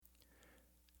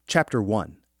Chapter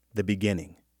 1. The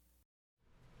Beginning.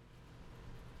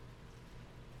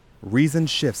 Reason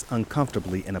shifts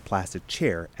uncomfortably in a plastic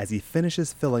chair as he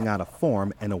finishes filling out a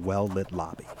form in a well-lit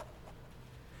lobby.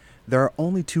 There are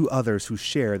only two others who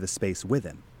share the space with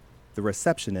him: the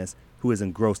receptionist, who is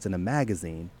engrossed in a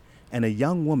magazine, and a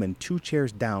young woman 2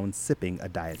 chairs down sipping a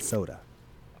diet soda.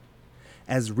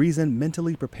 As Reason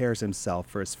mentally prepares himself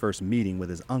for his first meeting with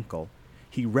his uncle,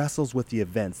 he wrestles with the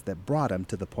events that brought him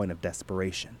to the point of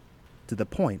desperation, to the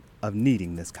point of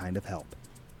needing this kind of help.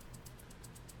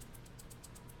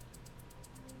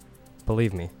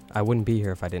 Believe me, I wouldn't be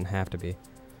here if I didn't have to be.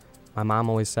 My mom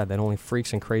always said that only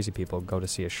freaks and crazy people go to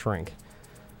see a shrink.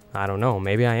 I don't know,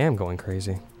 maybe I am going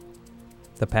crazy.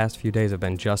 The past few days have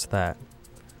been just that.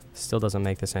 Still doesn't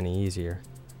make this any easier.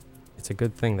 It's a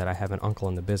good thing that I have an uncle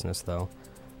in the business, though.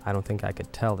 I don't think I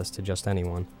could tell this to just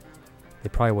anyone. They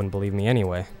probably wouldn't believe me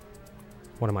anyway.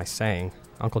 What am I saying?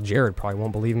 Uncle Jared probably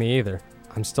won't believe me either.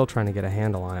 I'm still trying to get a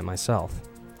handle on it myself.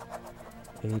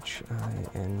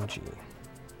 H-I-N-G.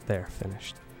 There,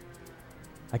 finished.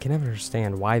 I can never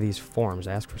understand why these forms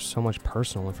ask for so much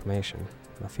personal information.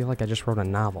 I feel like I just wrote a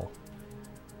novel.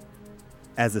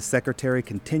 As the secretary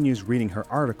continues reading her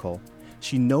article,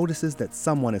 she notices that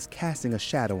someone is casting a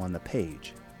shadow on the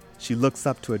page. She looks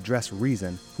up to address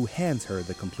Reason, who hands her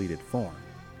the completed form.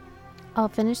 All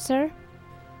finished, sir?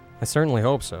 I certainly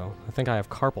hope so. I think I have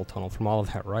carpal tunnel from all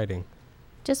of that writing.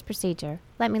 Just procedure.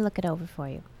 Let me look it over for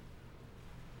you.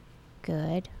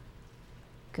 Good.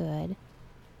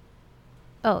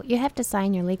 Oh, you have to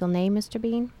sign your legal name, Mr.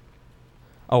 Bean?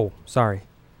 Oh, sorry.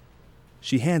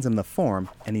 She hands him the form,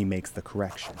 and he makes the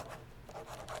correction.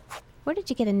 Where did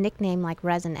you get a nickname like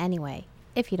Resin anyway,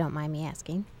 if you don't mind me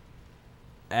asking?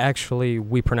 Actually,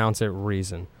 we pronounce it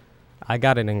Reason. I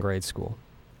got it in grade school.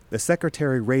 The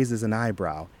secretary raises an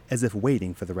eyebrow, as if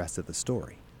waiting for the rest of the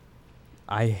story.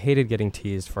 I hated getting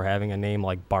teased for having a name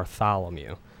like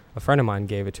Bartholomew. A friend of mine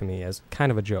gave it to me as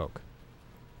kind of a joke.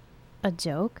 A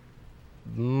joke?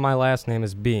 My last name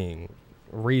is Being.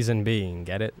 Reason Being,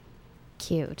 get it?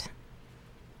 Cute.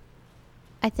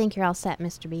 I think you're all set,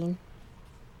 Mr. Bean.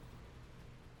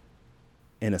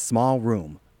 In a small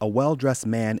room, a well-dressed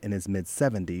man in his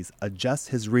mid-70s adjusts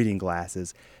his reading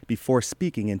glasses before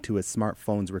speaking into his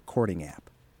smartphone's recording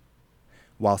app.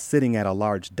 While sitting at a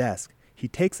large desk, he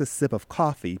takes a sip of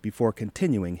coffee before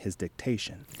continuing his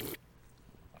dictation.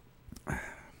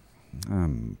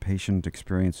 Patient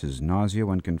experiences nausea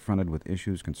when confronted with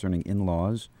issues concerning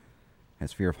in-laws,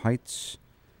 has fear of heights,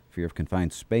 fear of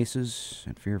confined spaces,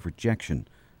 and fear of rejection.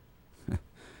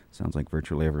 Sounds like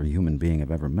virtually every human being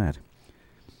I've ever met.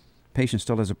 Patient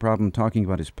still has a problem talking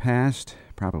about his past,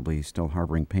 probably still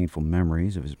harboring painful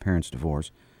memories of his parents'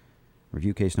 divorce.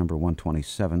 Review case number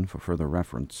 127 for further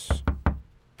reference.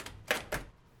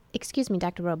 Excuse me,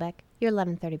 Dr. Robeck. Your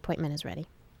 11:30 appointment is ready.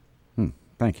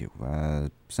 Thank you.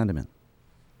 Send him in.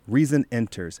 Reason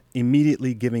enters,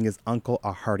 immediately giving his uncle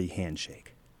a hearty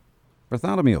handshake.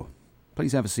 Bartholomew,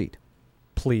 please have a seat.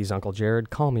 Please, Uncle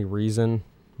Jared, call me Reason.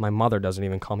 My mother doesn't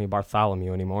even call me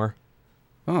Bartholomew anymore.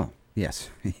 Oh, yes.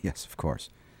 Yes, of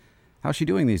course. How's she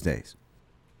doing these days?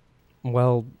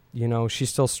 Well, she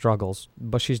still struggles,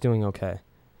 but she's doing okay.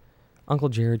 Uncle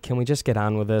Jared, can we just get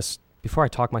on with this before I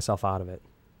talk myself out of it?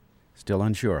 Still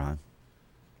unsure, huh?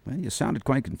 Well, you sounded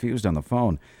quite confused on the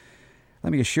phone.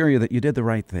 Let me assure you that you did the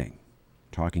right thing.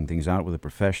 Talking things out with a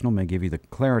professional may give you the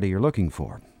clarity you're looking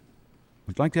for.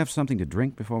 Would you like to have something to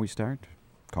drink before we start?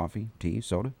 Coffee, tea,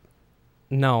 soda?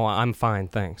 No, I'm fine,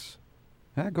 thanks.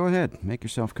 Go ahead. Make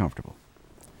yourself comfortable.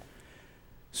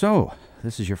 So,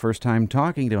 this is your first time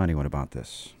talking to anyone about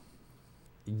this?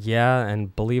 Yeah,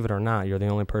 and believe it or not, you're the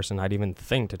only person I'd even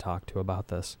think to talk to about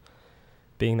this.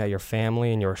 Being that you're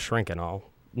family and you're a shrink and all,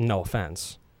 no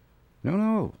offense.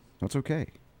 No, that's okay.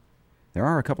 There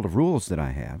are a couple of rules that I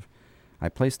have. I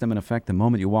place them in effect the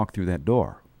moment you walk through that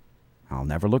door. I'll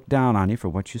never look down on you for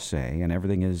what you say, and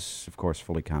everything is, of course,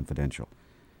 fully confidential.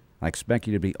 I expect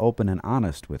you to be open and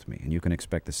honest with me, and you can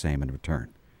expect the same in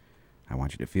return. I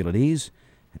want you to feel at ease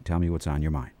and tell me what's on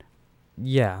your mind.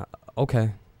 Yeah,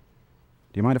 okay.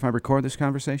 Do you mind if I record this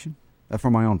conversation? For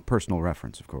my own personal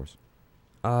reference, of course.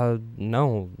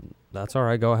 No, that's all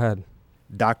right, go ahead.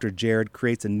 Dr. Jared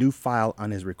creates a new file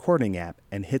on his recording app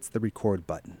and hits the record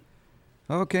button.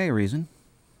 Okay, Reason.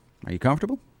 Are you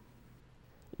comfortable?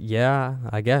 Yeah,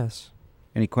 I guess.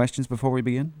 Any questions before we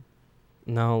begin?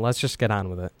 No, let's just get on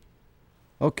with it.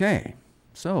 Okay,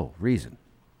 so, Reason,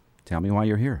 tell me why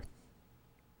you're here.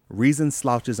 Reason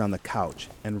slouches on the couch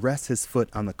and rests his foot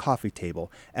on the coffee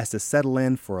table as to settle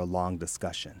in for a long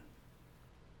discussion.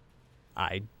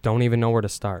 I don't even know where to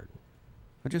start.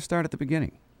 I'll just start at the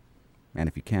beginning. And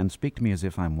if you can, speak to me as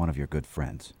if I'm one of your good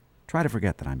friends. Try to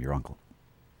forget that I'm your uncle.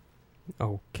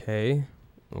 Okay.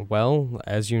 Well,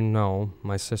 as you know,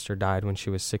 my sister died when she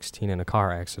was 16 in a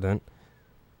car accident.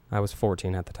 I was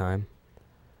 14 at the time.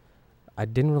 I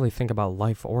didn't really think about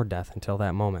life or death until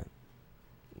that moment.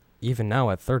 Even now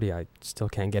at 30, I still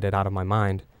can't get it out of my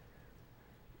mind.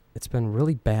 It's been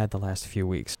really bad the last few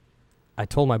weeks. I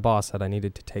told my boss that I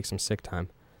needed to take some sick time.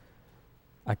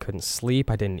 I couldn't sleep,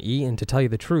 I didn't eat, and to tell you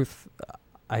the truth,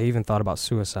 I even thought about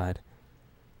suicide.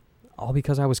 All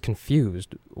because I was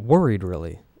confused, worried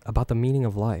really, about the meaning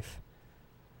of life.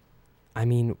 I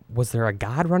mean, was there a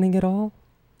God running it all?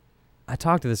 I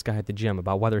talked to this guy at the gym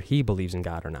about whether he believes in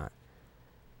God or not.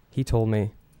 He told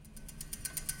me,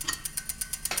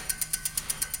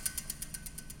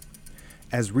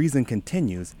 As reason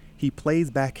continues, he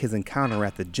plays back his encounter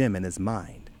at the gym in his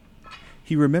mind.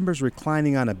 He remembers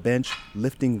reclining on a bench,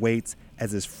 lifting weights,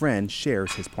 as his friend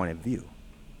shares his point of view.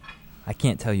 I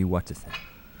can't tell you what to think,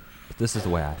 but this is the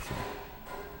way I feel.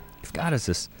 If God is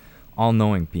this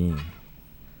all-knowing being,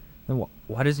 then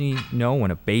why does he know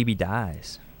when a baby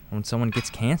dies, or when someone gets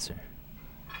cancer?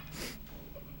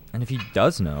 And if he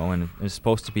does know and is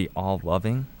supposed to be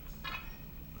all-loving,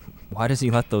 why does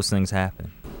he let those things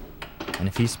happen? And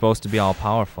if he's supposed to be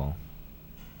all-powerful,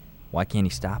 why can't he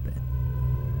stop it?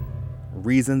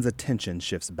 Reason's attention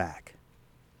shifts back.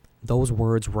 those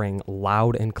words rang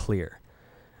loud and clear.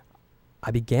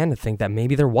 I began to think that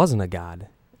maybe there wasn't a God.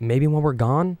 Maybe when we're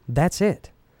gone, that's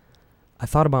it. I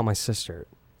thought about my sister.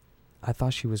 I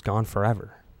thought she was gone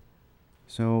forever.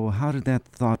 So how did that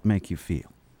thought make you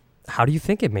feel? How do you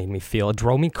think it made me feel? It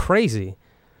drove me crazy.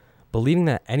 Believing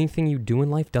that anything you do in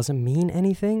life doesn't mean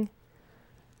anything?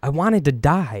 I wanted to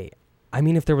die. I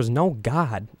mean, if there was no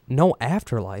God, no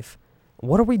afterlife,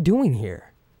 what are we doing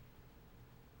here?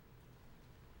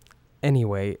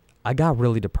 Anyway, I got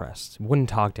really depressed. Wouldn't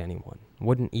talk to anyone.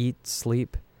 Wouldn't eat,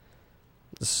 sleep.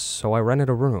 So I rented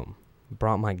a room.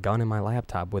 Brought my gun and my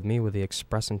laptop with me with the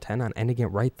express intent on ending it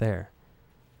right there.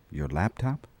 Your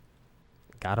laptop?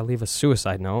 Gotta leave a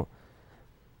suicide note.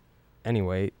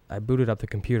 Anyway, I booted up the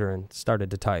computer and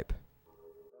started to type.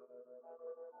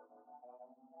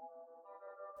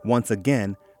 Once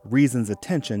again, Reason's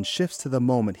attention shifts to the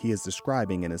moment he is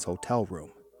describing in his hotel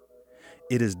room.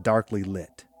 It is darkly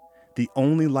lit. The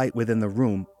only light within the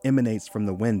room emanates from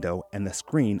the window and the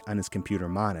screen on his computer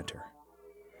monitor.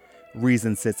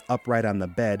 Reason sits upright on the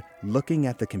bed, looking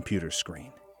at the computer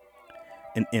screen.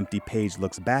 An empty page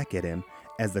looks back at him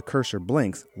as the cursor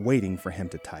blinks, waiting for him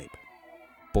to type.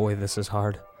 Boy, this is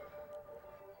hard.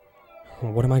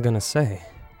 What am I gonna say?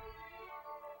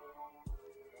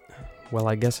 Well,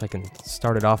 I guess I can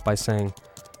start it off by saying,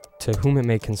 to whom it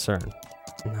may concern.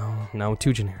 No,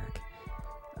 too generic.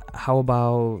 How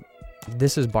about,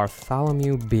 this is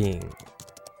Bartholomew Being.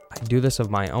 I do this of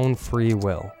my own free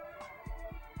will.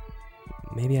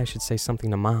 Maybe I should say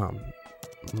something to Mom.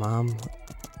 Mom,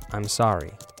 I'm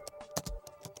sorry.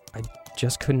 I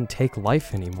just couldn't take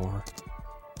life anymore.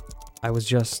 I was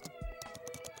just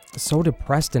so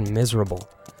depressed and miserable.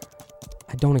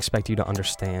 I don't expect you to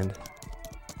understand.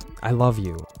 I love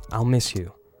you. I'll miss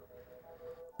you.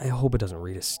 I hope it doesn't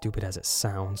read as stupid as it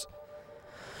sounds.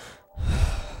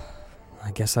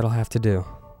 I guess that'll have to do.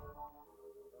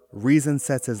 Reason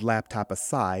sets his laptop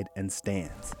aside and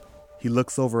stands. He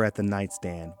looks over at the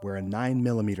nightstand where a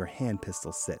 9mm hand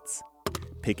pistol sits.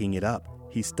 Picking it up,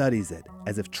 he studies it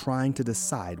as if trying to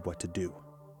decide what to do.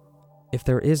 If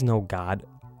there is no God,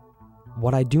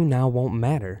 what I do now won't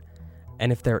matter.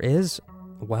 And if there is,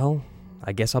 well,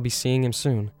 I guess I'll be seeing him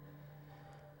soon.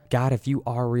 God, if you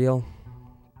are real,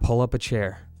 pull up a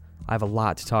chair. I have a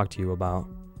lot to talk to you about.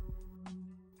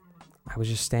 I was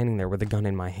just standing there with a gun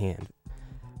in my hand.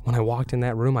 When I walked in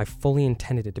that room, I fully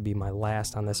intended it to be my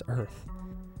last on this earth.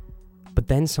 But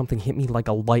then something hit me like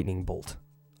a lightning bolt.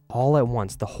 All at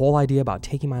once, the whole idea about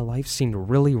taking my life seemed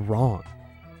really wrong.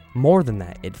 More than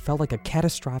that, it felt like a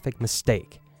catastrophic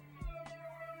mistake.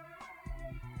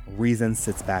 Reason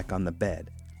sits back on the bed,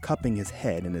 cupping his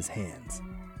head in his hands.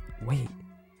 Wait,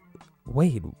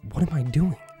 what am I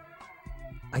doing?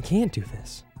 I can't do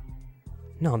this.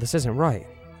 No, this isn't right.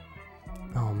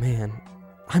 Oh man,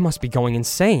 I must be going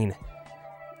insane.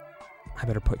 I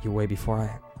better put you away before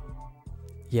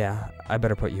I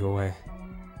better put you away.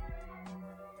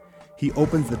 He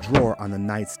opens the drawer on the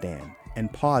nightstand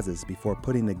and pauses before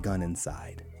putting the gun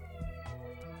inside.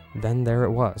 Then there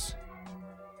it was.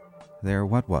 There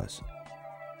what was?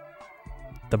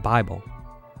 The Bible.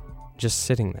 Just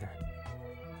sitting there.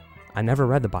 I never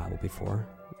read the Bible before.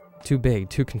 Too big,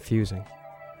 too confusing.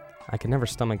 I could never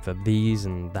stomach the these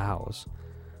and thous.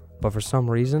 but for some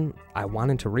reason, I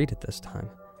wanted to read it this time.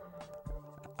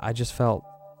 I just felt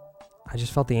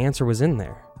the answer was in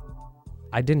there.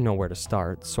 I didn't know where to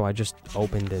start, so I just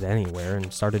opened it anywhere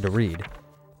and started to read.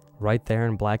 Right there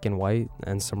in black and white,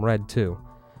 and some red too.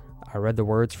 I read the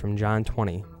words from John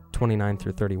 20, 29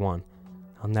 through 31.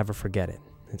 I'll never forget it.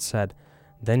 It said,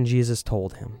 "Then Jesus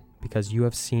told him, 'Because you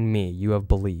have seen me, you have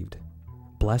believed.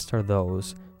 Blessed are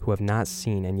those who have not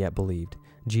seen and yet believed.'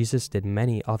 Jesus did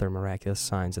many other miraculous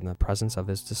signs in the presence of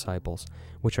his disciples,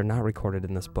 which are not recorded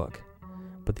in this book.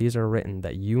 But these are written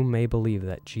that you may believe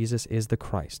that Jesus is the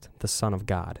Christ, the Son of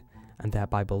God, and that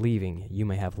by believing you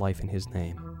may have life in his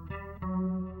name."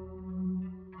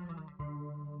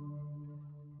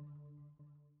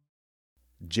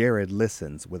 Jared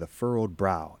listens with a furrowed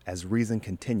brow as Reason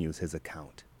continues his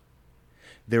account.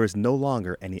 There is no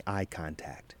longer any eye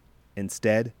contact.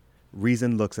 Instead,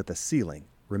 Reason looks at the ceiling,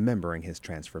 remembering his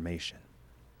transformation.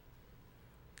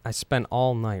 I spent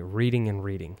all night reading and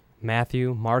reading,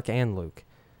 Matthew, Mark, and Luke.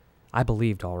 I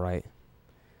believed all right.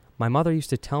 My mother used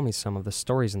to tell me some of the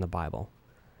stories in the Bible.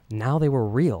 Now they were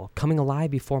real, coming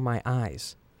alive before my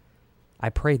eyes. I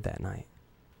prayed that night.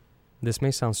 This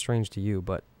may sound strange to you,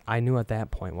 but I knew at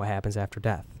that point what happens after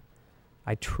death.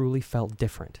 I truly felt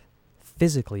different,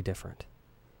 physically different.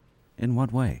 In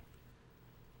what way?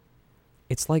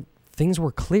 It's like things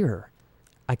were clearer.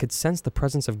 I could sense the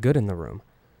presence of good in the room.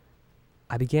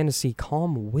 I began to see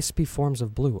calm, wispy forms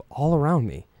of blue all around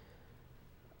me.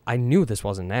 I knew this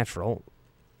wasn't natural.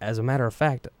 As a matter of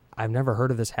fact, I've never heard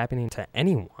of this happening to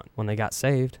anyone when they got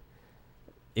saved.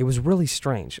 It was really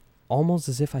strange, almost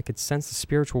as if I could sense the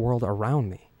spiritual world around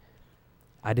me.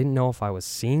 I didn't know if I was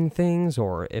seeing things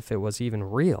or if it was even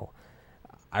real.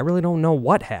 I really don't know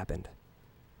what happened.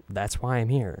 That's why I'm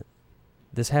here.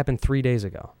 This happened 3 days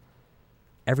ago.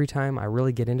 Every time I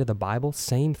really get into the Bible,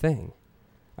 same thing.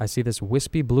 I see this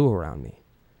wispy blue around me.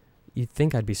 You'd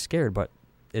think I'd be scared, but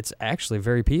it's actually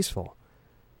very peaceful.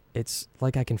 It's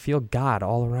like I can feel God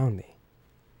all around me.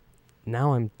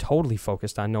 Now I'm totally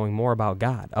focused on knowing more about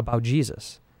God, about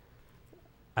Jesus.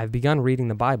 I've begun reading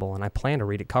the Bible, and I plan to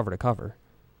read it cover to cover.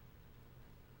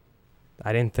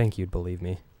 I didn't think you'd believe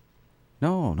me.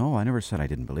 No, I never said I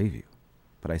didn't believe you.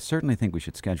 But I certainly think we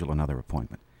should schedule another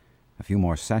appointment. A few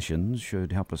more sessions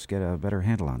should help us get a better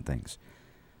handle on things.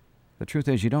 The truth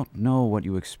is, you don't know what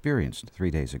you experienced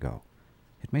 3 days ago.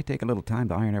 It may take a little time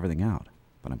to iron everything out,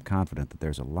 but I'm confident that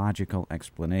there's a logical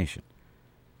explanation.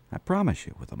 I promise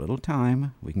you, with a little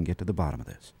time, we can get to the bottom of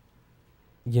this.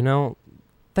 You know,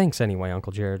 thanks anyway,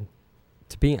 Uncle Jared.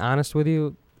 To be honest with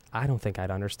you, I don't think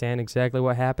I'd understand exactly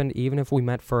what happened even if we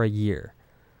met for a year.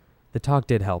 The talk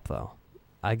did help, though.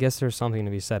 I guess there's something to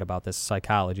be said about this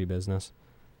psychology business.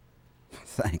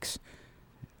 Thanks.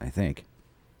 I think.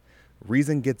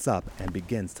 Reason gets up and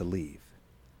begins to leave.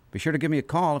 Be sure to give me a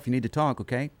call if you need to talk,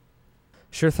 okay?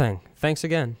 Sure thing. Thanks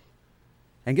again.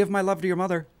 And give my love to your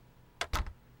mother.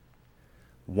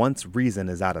 Once Reason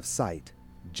is out of sight,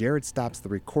 Jared stops the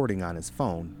recording on his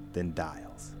phone, then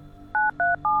dials.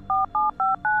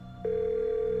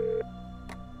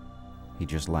 He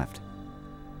just left.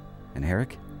 And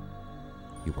Eric,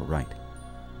 you were right.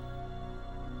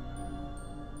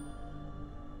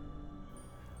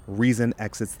 Reason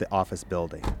exits the office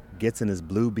building, gets in his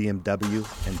blue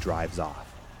BMW, and drives off.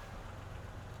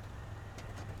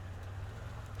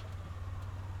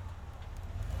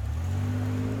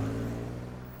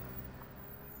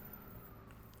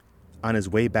 On his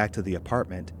way back to the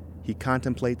apartment, he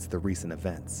contemplates the recent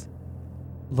events.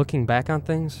 Looking back on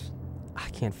things, I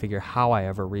can't figure how I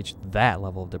ever reached that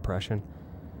level of depression.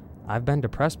 I've been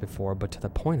depressed before, but to the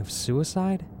point of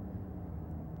suicide?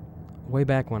 Way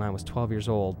back when I was 12 years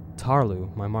old,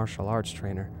 Tarlu, my martial arts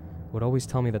trainer, would always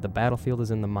tell me that the battlefield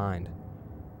is in the mind.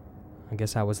 I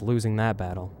guess I was losing that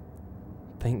battle.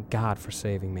 Thank God for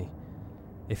saving me.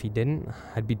 If he didn't,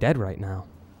 I'd be dead right now.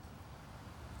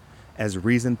 As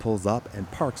Reason pulls up and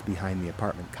parks behind the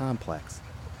apartment complex,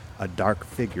 a dark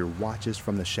figure watches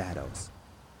from the shadows.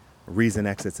 Reason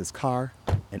exits his car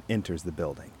and enters the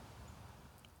building.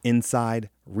 Inside,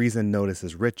 Reason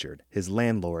notices Richard, his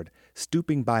landlord,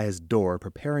 stooping by his door,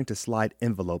 preparing to slide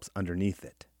envelopes underneath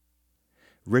it.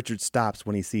 Richard stops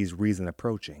when he sees Reason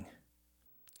approaching.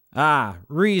 Ah,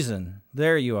 Reason,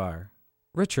 there you are.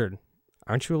 Richard,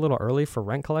 aren't you a little early for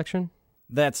rent collection?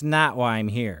 That's not why I'm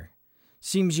here.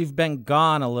 Seems you've been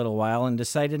gone a little while and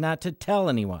decided not to tell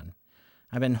anyone.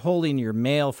 I've been holding your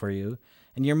mail for you,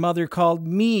 and your mother called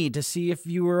me to see if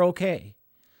you were okay.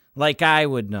 Like I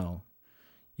would know.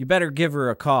 You better give her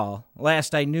a call.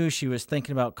 Last I knew, she was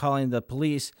thinking about calling the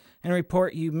police and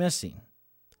report you missing.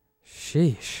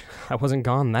 Sheesh, I wasn't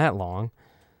gone that long.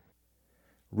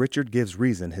 Richard gives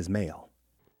Reason his mail.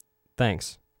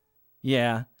 Thanks.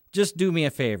 Yeah, just do me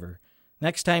a favor.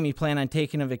 Next time you plan on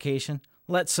taking a vacation,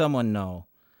 let someone know.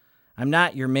 I'm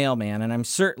not your mailman, and I'm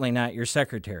certainly not your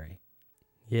secretary.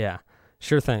 Yeah,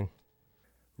 sure thing.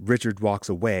 Richard walks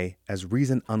away as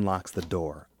Reason unlocks the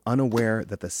door, unaware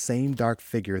that the same dark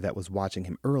figure that was watching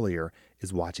him earlier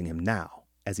is watching him now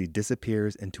as he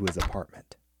disappears into his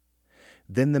apartment.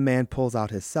 Then the man pulls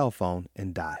out his cell phone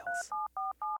and dials.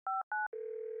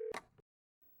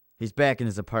 He's back in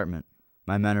his apartment.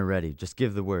 My men are ready. Just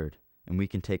give the word, and we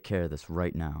can take care of this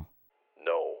right now.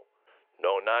 No,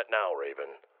 not now,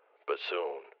 Raven, but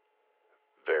soon.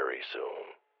 Very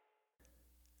soon.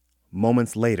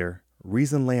 Moments later,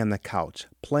 Reason lay on the couch,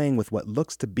 playing with what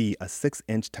looks to be a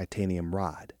 6-inch titanium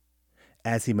rod.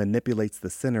 As he manipulates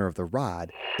the center of the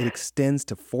rod, it extends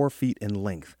to 4 feet in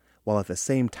length, while at the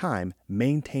same time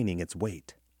maintaining its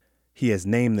weight. He has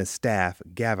named the staff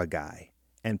Gavagai,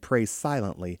 and prays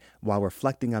silently while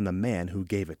reflecting on the man who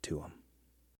gave it to him.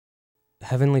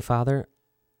 Heavenly Father,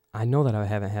 I know that I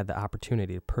haven't had the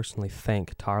opportunity to personally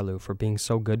thank Tarlu for being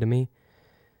so good to me.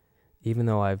 Even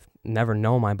though I've never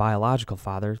known my biological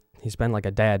father, he's been like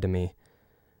a dad to me.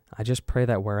 I just pray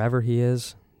that wherever he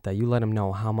is, that you let him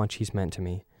know how much he's meant to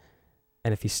me.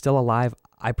 And if he's still alive,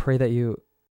 I pray that you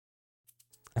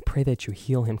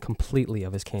heal him completely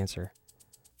of his cancer.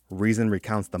 Reason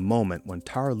recounts the moment when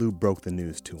Tarlu broke the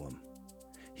news to him.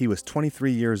 He was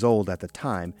 23 years old at the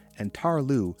time, and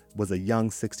Tarlu was a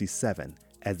young 67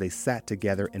 as they sat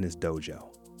together in his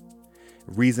dojo.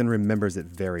 Reason remembers it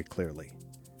very clearly.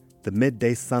 The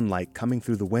midday sunlight coming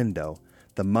through the window,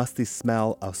 the musty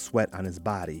smell of sweat on his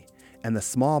body, and the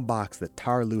small box that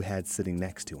Tarlu had sitting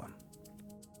next to him.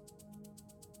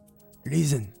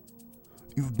 Reason,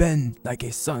 you've been like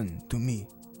a son to me.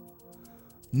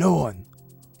 No one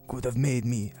could have made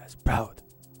me as proud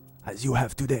as you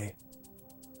have today.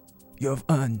 You have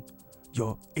earned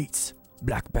your 8th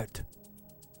black belt.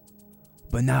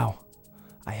 But now,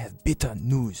 I have bitter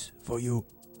news for you.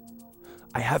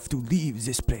 I have to leave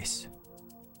this place.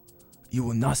 You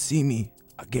will not see me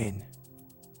again.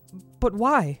 But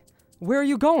why? Where are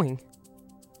you going?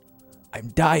 I'm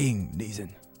dying,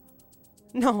 Reason.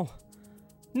 No,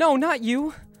 not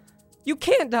you. You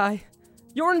can't die.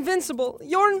 You're invincible.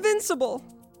 You're invincible.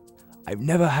 I've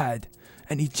never had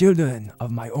any children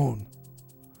of my own.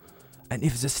 And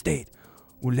if the state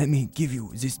will let me give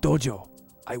you this dojo,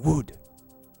 I would.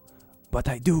 But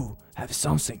I do have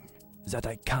something that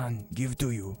I can give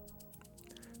to you.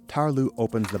 Tarlu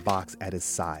opens the box at his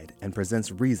side and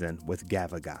presents Reason with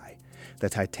Gavagai, the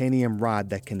titanium rod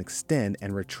that can extend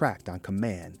and retract on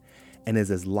command and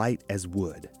is as light as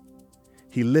wood.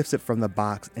 He lifts it from the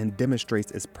box and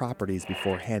demonstrates its properties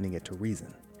before handing it to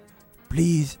Reason.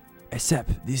 Please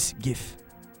accept this gift.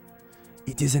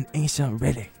 It is an ancient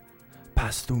relic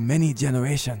passed through many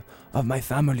generations of my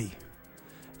family.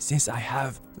 Since I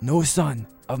have no son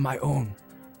of my own,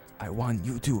 I want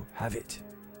you to have it.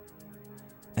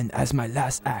 And as my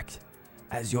last act,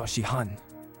 as your Shihan,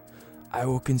 I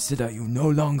will consider you no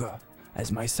longer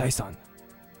as my Saisan,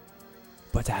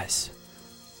 but as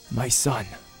my son.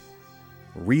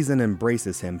 Reason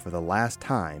embraces him for the last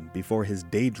time before his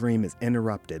daydream is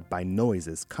interrupted by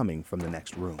noises coming from the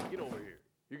next room. Get over here.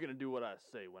 You're gonna do what I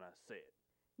say when I say it.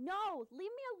 No, leave me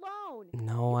alone.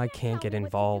 No, I can't get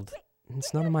involved.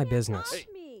 It's none of my business.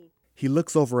 He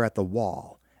looks over at the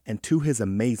wall and, to his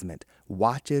amazement,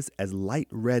 watches as light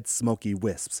red smoky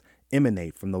wisps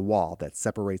emanate from the wall that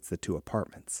separates the two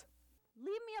apartments. Leave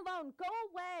me alone. Go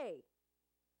away.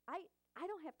 I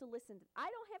don't have to listen. I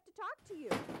don't have to talk to you.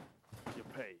 You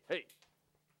pay. Hey,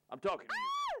 I'm talking to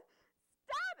you.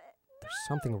 Stop it. There's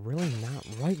something really not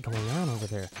right going on over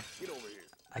there. Get over here.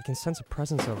 I can sense a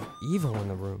presence of evil in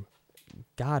the room.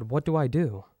 God, what do I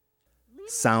do?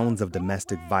 Sounds of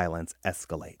domestic violence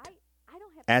escalate.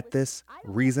 At this,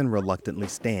 Reason reluctantly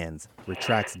stands,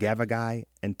 retracts Gavagai,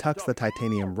 and tucks the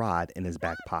titanium rod in his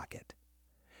back pocket.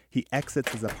 He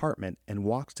exits his apartment and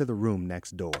walks to the room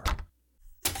next door.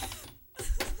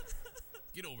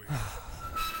 Get over here.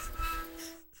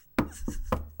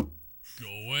 Go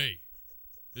away.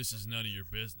 This is none of your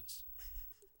business.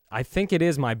 I think it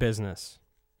is my business.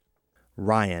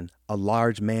 Ryan, a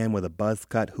large man with a buzz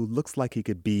cut who looks like he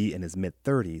could be in his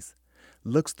mid-30s,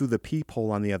 looks through the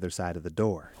peephole on the other side of the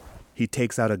door. He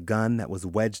takes out a gun that was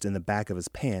wedged in the back of his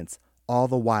pants, all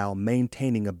the while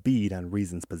maintaining a bead on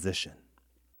Reason's position.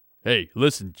 Hey,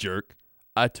 listen, jerk.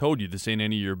 I told you this ain't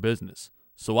any of your business,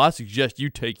 so I suggest you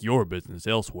take your business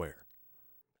elsewhere.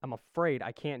 I'm afraid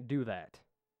I can't do that.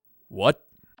 What?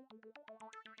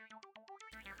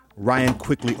 Ryan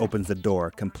quickly opens the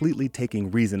door, completely taking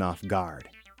Reason off guard.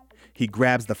 He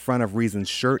grabs the front of Reason's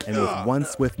shirt and with one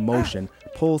swift motion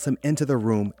pulls him into the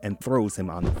room and throws him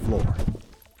on the floor.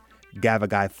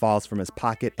 Gavagai falls from his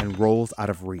pocket and rolls out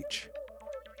of reach.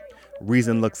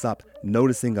 Reason looks up,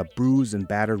 noticing a bruised and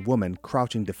battered woman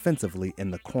crouching defensively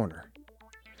in the corner.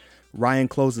 Ryan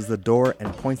closes the door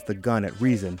and points the gun at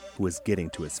Reason, who is getting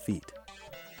to his feet.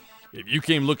 If you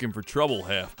came looking for trouble,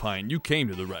 Half Pint, you came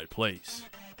to the right place.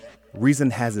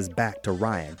 Reason has his back to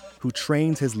Ryan, who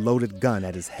trains his loaded gun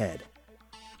at his head.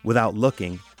 Without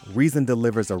looking, Reason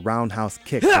delivers a roundhouse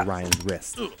kick to Ryan's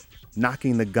wrist,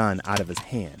 knocking the gun out of his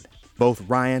hand. Both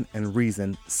Ryan and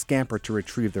Reason scamper to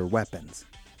retrieve their weapons.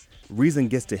 Reason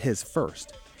gets to his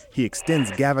first. He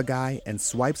extends Gavagai and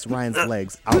swipes Ryan's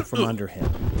legs out from under him,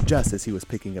 just as he was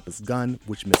picking up his gun,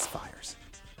 which misfires.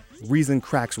 Reason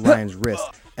cracks Ryan's wrist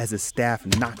as his staff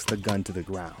knocks the gun to the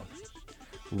ground.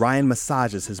 Ryan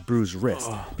massages his bruised wrist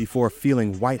before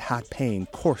feeling white-hot pain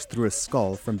course through his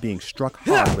skull from being struck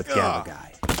hard with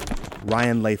Gavagai.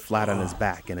 Ryan lay flat on his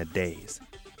back in a daze.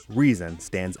 Reason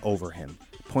stands over him,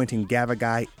 pointing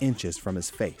Gavagai inches from his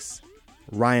face.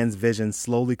 Ryan's vision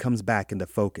slowly comes back into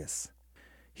focus.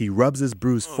 He rubs his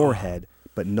bruised forehead,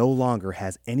 but no longer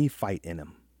has any fight in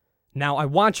him. Now I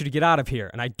want you to get out of here,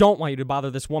 and I don't want you to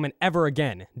bother this woman ever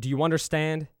again. Do you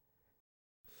understand?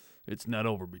 It's not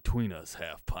over between us,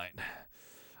 Half Pint.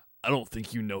 I don't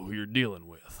think you know who you're dealing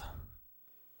with.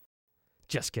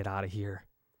 Just get out of here.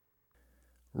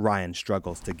 Ryan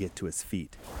struggles to get to his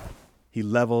feet. He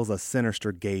levels a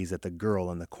sinister gaze at the girl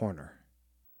in the corner.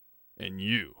 And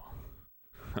you.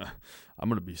 I'm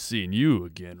going to be seeing you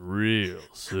again real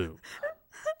soon.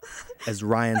 As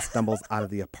Ryan stumbles out of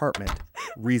the apartment,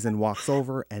 Reason walks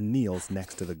over and kneels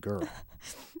next to the girl.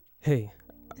 Hey,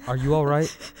 are you all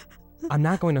right? I'm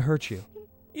not going to hurt you.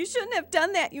 You shouldn't have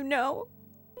done that, you know.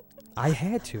 I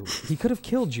had to. He could have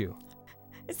killed you.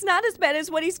 It's not as bad as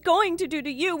what he's going to do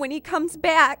to you when he comes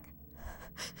back.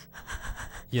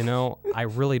 You know, I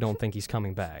really don't think he's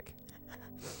coming back.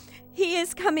 He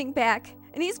is coming back,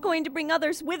 and he's going to bring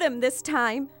others with him this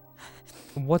time.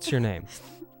 What's your name?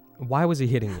 Why was he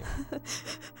hitting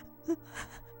you?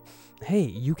 Hey,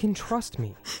 you can trust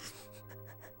me.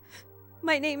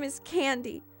 My name is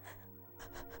Candy.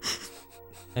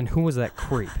 And who was that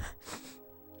creep?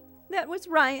 That was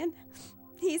Ryan.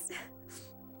 He's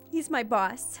my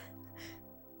boss.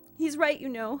 He's right, you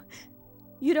know.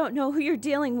 You don't know who you're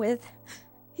dealing with.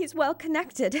 He's well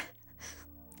connected.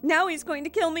 Now he's going to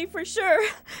kill me for sure.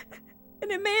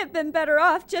 And it may have been better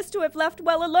off just to have left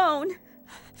well alone.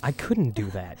 I couldn't do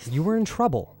that. You were in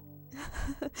trouble.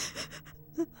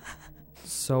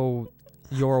 So,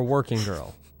 you're a working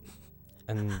girl.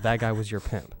 And that guy was your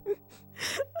pimp.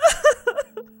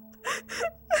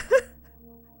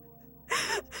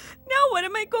 Now what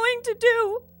am I going to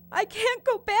do? I can't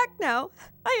go back now.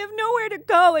 I have nowhere to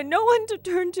go and no one to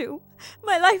turn to.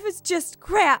 My life is just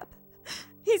crap.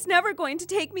 He's never going to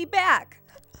take me back.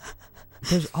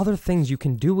 There's other things you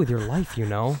can do with your life, you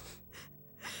know.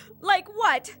 Like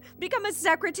what? Become a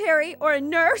secretary or a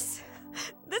nurse?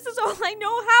 This is all I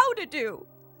know how to do.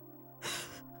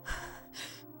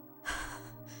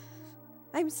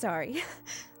 I'm sorry.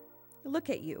 Look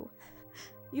at you.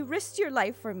 You risked your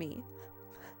life for me.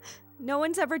 No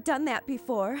one's ever done that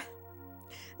before.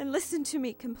 And listen to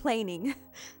me complaining.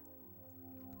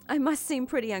 I must seem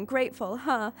pretty ungrateful,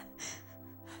 huh?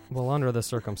 Well, under the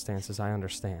circumstances, I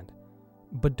understand.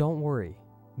 But don't worry.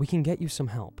 We can get you some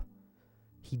help.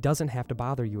 He doesn't have to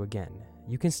bother you again.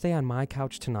 You can stay on my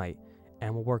couch tonight,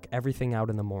 and we'll work everything out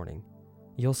in the morning.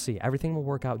 You'll see, everything will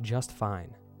work out just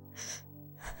fine.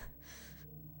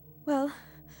 Well,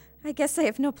 I guess I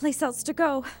have no place else to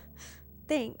go.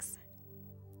 Thanks.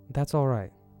 That's all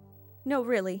right. No,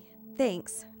 really.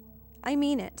 Thanks. I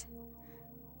mean it.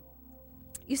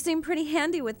 You seem pretty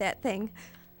handy with that thing.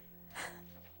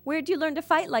 Where'd you learn to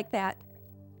fight like that?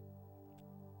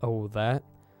 Oh, that?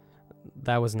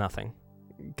 That was nothing.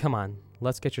 Come on,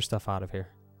 let's get your stuff out of here.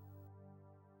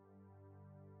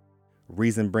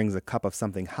 Reason brings a cup of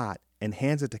something hot and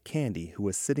hands it to Candy, who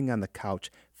is sitting on the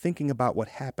couch thinking about what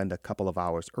happened a couple of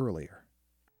hours earlier.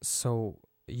 So,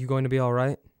 you going to be all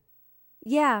right?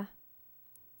 Yeah.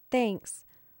 Thanks.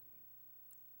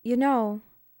 You know,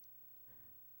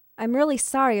 I'm really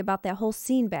sorry about that whole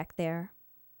scene back there.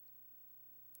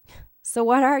 So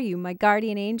what are you, my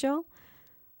guardian angel?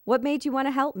 What made you want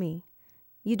to help me?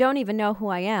 You don't even know who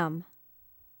I am.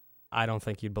 I don't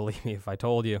think you'd believe me if I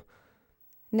told you.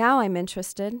 Now I'm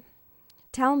interested.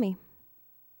 Tell me.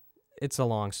 It's a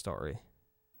long story.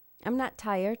 I'm not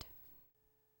tired.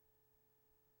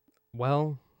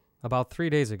 Well, about 3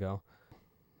 days ago,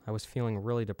 I was feeling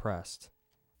really depressed.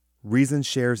 Reason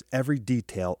shares every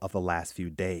detail of the last few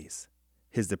days: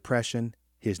 his depression,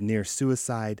 his near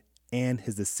suicide, and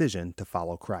his decision to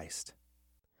follow Christ.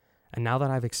 And now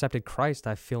that I've accepted Christ,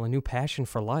 I feel a new passion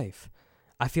for life.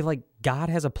 I feel like God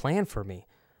has a plan for me,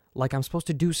 like I'm supposed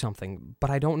to do something, but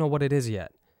I don't know what it is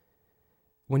yet.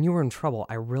 When you were in trouble,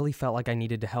 I really felt like I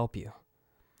needed to help you.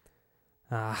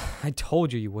 I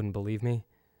told you wouldn't believe me.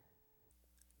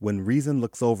 When Reason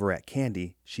looks over at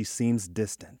Candy, she seems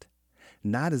distant,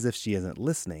 not as if she isn't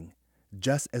listening,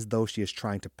 just as though she is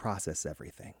trying to process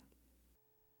everything.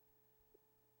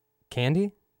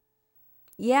 Candy?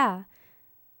 Yeah,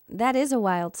 that is a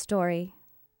wild story.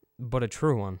 But a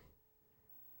true one.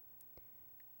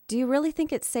 Do you really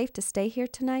think it's safe to stay here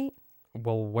tonight?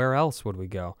 Well, where else would we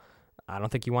go? I don't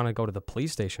think you want to go to the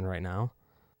police station right now.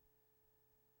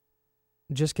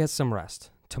 Just get some rest.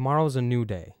 Tomorrow's a new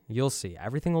day. You'll see.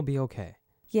 Everything will be okay.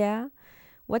 Yeah?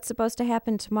 What's supposed to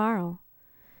happen tomorrow?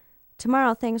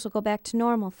 Tomorrow things will go back to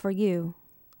normal for you.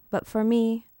 But for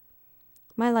me,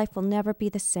 my life will never be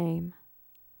the same.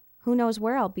 Who knows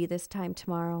where I'll be this time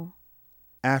tomorrow?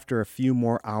 After a few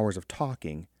more hours of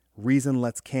talking, Reason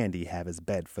lets Candy have his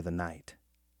bed for the night.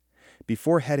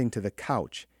 Before heading to the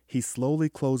couch, he slowly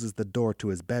closes the door to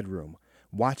his bedroom,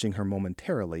 watching her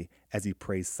momentarily as he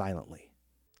prays silently.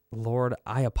 Lord,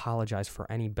 I apologize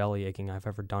for any belly aching I've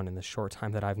ever done in the short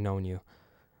time that I've known you.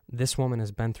 This woman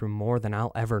has been through more than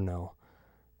I'll ever know.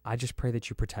 I just pray that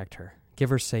you protect her, give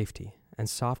her safety, and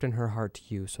soften her heart to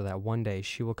you so that one day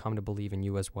she will come to believe in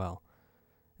you as well.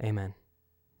 Amen.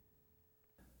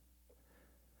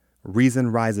 Reason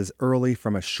rises early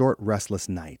from a short, restless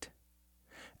night.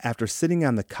 After sitting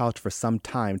on the couch for some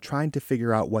time trying to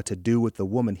figure out what to do with the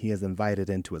woman he has invited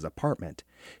into his apartment,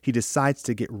 he decides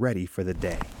to get ready for the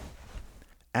day.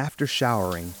 After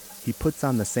showering, he puts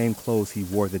on the same clothes he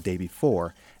wore the day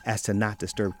before, as to not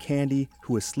disturb Candy,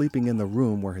 who is sleeping in the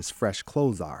room where his fresh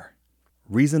clothes are.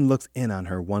 Reason looks in on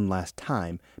her one last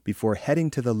time before heading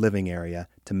to the living area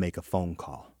to make a phone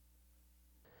call.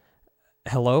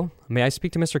 Hello? May I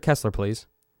speak to Mr. Kessler, please?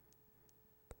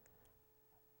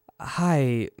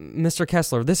 Hi, Mr.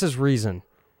 Kessler, this is Reason.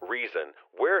 Reason,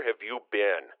 where have you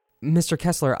been? Mr.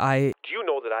 Kessler, Do you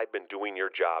know that I've been doing your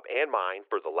job and mine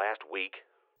for the last week?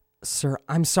 Sir,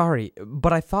 I'm sorry,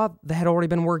 but I thought that had already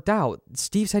been worked out.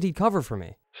 Steve said he'd cover for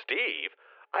me. Steve?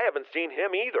 I haven't seen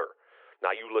him either.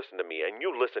 Now you listen to me, and you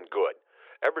listen good.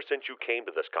 Ever since you came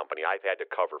to this company, I've had to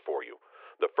cover for you.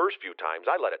 The first few times,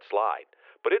 I let it slide.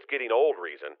 But it's getting old,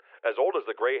 Reason. As old as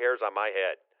the gray hairs on my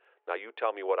head. Now you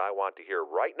tell me what I want to hear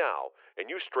right now, and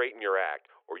you straighten your act,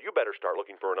 or you better start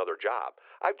looking for another job.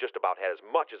 I've just about had as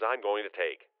much as I'm going to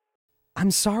take. I'm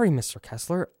sorry, Mr.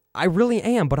 Kessler. I really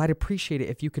am, but I'd appreciate it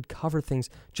if you could cover things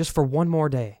just for one more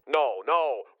day. No,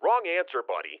 wrong answer,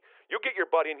 buddy. You get your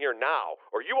butt in here now,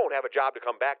 or you won't have a job to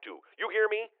come back to. You hear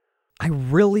me? I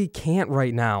really can't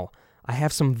right now. I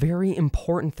have some very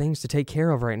important things to take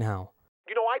care of right now.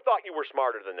 You know, I thought you were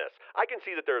smarter than this. I can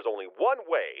see that there's only one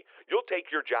way you'll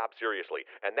take your job seriously,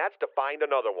 and that's to find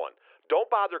another one. Don't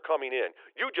bother coming in.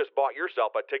 You just bought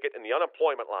yourself a ticket in the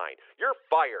unemployment line. You're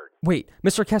fired. Wait,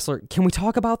 Mr. Kessler, can we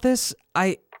talk about this?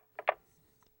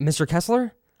 Mr.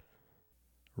 Kessler?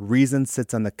 Reason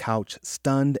sits on the couch,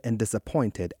 stunned and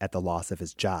disappointed at the loss of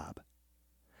his job.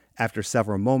 After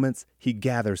several moments, he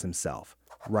gathers himself,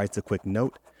 writes a quick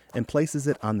note, and places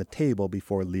it on the table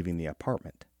before leaving the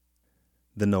apartment.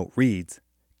 The note reads,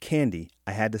 "Candy,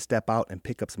 I had to step out and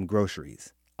pick up some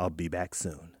groceries. I'll be back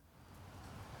soon."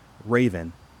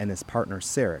 Raven and his partner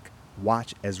Sarek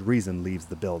watch as Reason leaves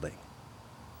the building.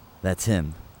 That's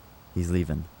him. He's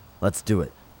leaving. Let's do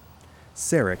it.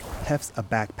 Sarek hefts a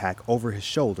backpack over his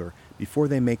shoulder before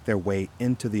they make their way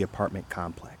into the apartment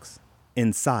complex.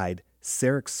 Inside,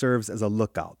 Sarek serves as a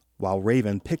lookout while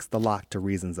Raven picks the lock to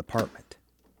Reason's apartment.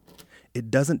 It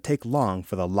doesn't take long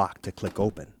for the lock to click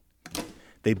open.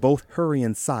 They both hurry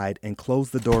inside and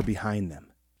close the door behind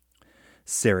them.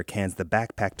 Sarek hands the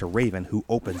backpack to Raven, who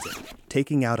opens it,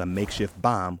 taking out a makeshift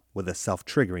bomb with a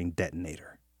self-triggering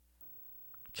detonator.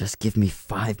 Just give me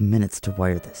 5 minutes to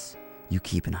wire this. You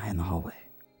keep an eye on the hallway.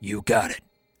 You got it.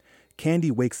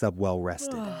 Candy wakes up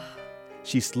well-rested.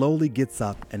 She slowly gets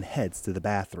up and heads to the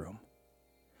bathroom.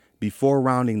 Before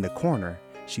rounding the corner,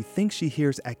 she thinks she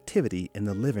hears activity in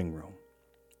the living room.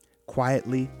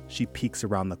 Quietly, she peeks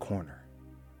around the corner.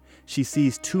 She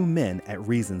sees 2 men at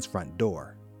Reason's front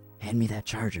door. Hand me that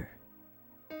charger.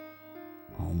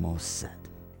 Almost set.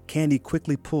 Candy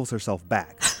quickly pulls herself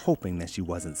back, hoping that she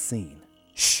wasn't seen.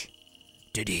 Shh.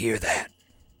 Did you hear that?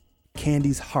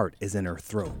 Candy's heart is in her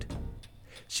throat.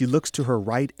 She looks to her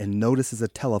right and notices a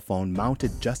telephone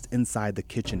mounted just inside the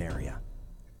kitchen area.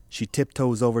 She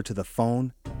tiptoes over to the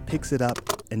phone, picks it up,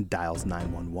 and dials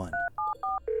 911.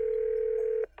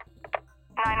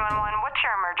 911, what's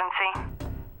your emergency?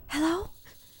 Hello?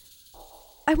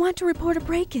 I want to report a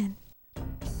break-in.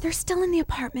 They're still in the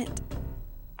apartment.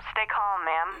 Stay calm,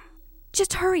 ma'am.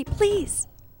 Just hurry, please.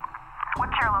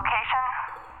 What's your location?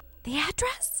 The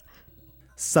address?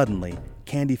 Suddenly,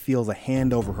 Candy feels a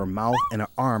hand over her mouth and an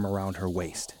arm around her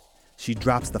waist. She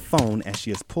drops the phone as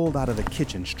she is pulled out of the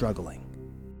kitchen struggling.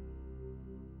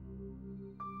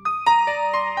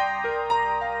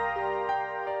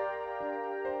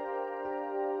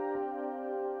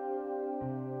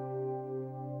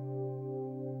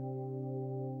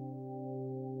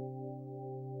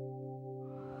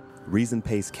 Reason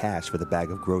pays cash for the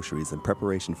bag of groceries in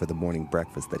preparation for the morning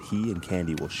breakfast that he and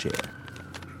Candy will share.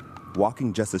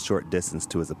 Walking just a short distance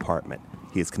to his apartment,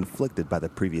 he is conflicted by the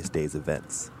previous day's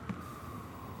events.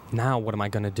 Now what am I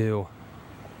going to do?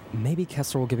 Maybe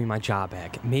Kessler will give me my job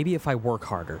back. Maybe if I work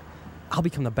harder, I'll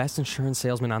become the best insurance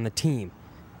salesman on the team.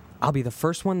 I'll be the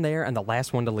first one there and the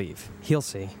last one to leave. He'll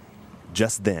see.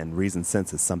 Just then, Reason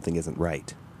senses something isn't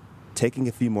right. Taking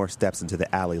a few more steps into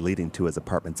the alley leading to his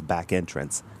apartment's back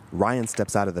entrance, Ryan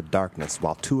steps out of the darkness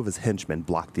while two of his henchmen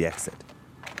block the exit.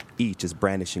 Each is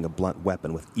brandishing a blunt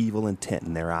weapon with evil intent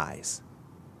in their eyes.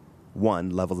 One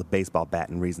levels a baseball bat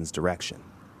in Reason's direction.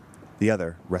 The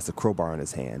other rests a crowbar in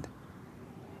his hand.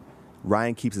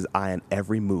 Ryan keeps his eye on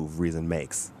every move Reason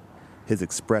makes. His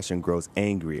expression grows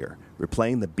angrier,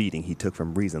 replaying the beating he took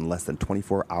from Reason less than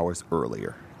 24 hours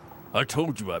earlier. I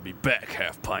told you I'd be back,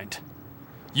 Half Pint.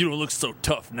 You don't look so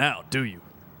tough now, do you?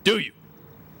 Do you?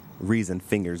 Reason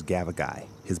fingers Gavagai,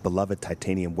 his beloved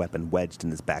titanium weapon wedged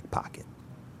in his back pocket.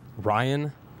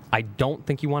 Ryan, I don't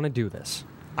think you want to do this.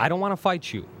 I don't want to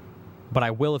fight you, but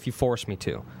I will if you force me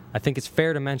to. I think it's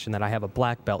fair to mention that I have a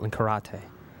black belt in karate.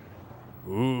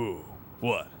 Ooh,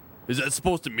 what? Is that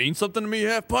supposed to mean something to me,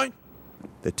 Half Pint?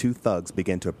 The two thugs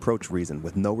begin to approach Reason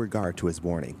with no regard to his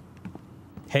warning.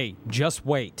 Hey, just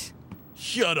wait.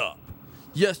 Shut up.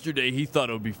 Yesterday he thought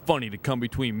it would be funny to come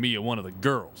between me and one of the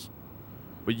girls.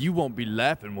 But you won't be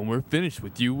laughing when we're finished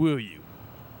with you, will you?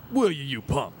 Will you, you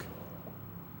punk?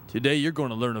 Today you're going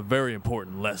to learn a very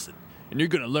important lesson, and you're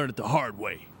going to learn it the hard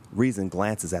way. Reason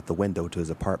glances at the window to his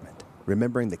apartment,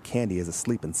 remembering that Candy is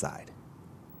asleep inside.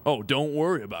 Oh, don't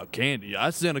worry about Candy. I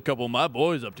sent a couple of my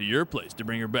boys up to your place to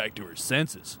bring her back to her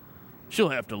senses. She'll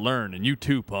have to learn, and you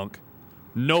too, punk.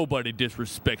 Nobody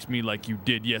disrespects me like you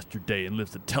did yesterday and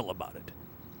lives to tell about it.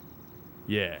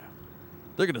 Yeah,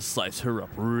 they're gonna slice her up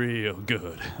real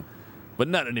good, but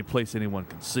not any place anyone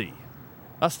can see.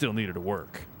 I still need her to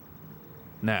work.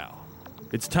 Now,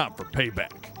 it's time for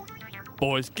payback.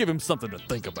 Boys, give him something to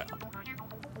think about.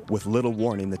 With little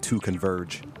warning, the two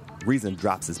converge. Reason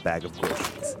drops his bag of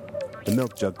groceries. The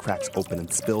milk jug cracks open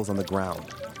and spills on the ground.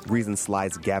 Reason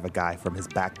slides Gavagai from his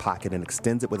back pocket and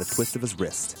extends it with a twist of his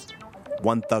wrist.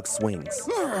 One thug swings.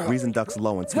 Reason ducks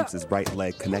low and sweeps his right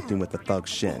leg, connecting with the thug's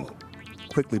shin,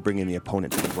 quickly bringing the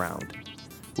opponent to the ground.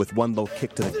 With one low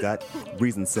kick to the gut,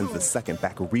 Reason sends the second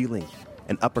back reeling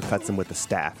and uppercuts him with the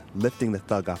staff, lifting the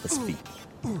thug off his feet.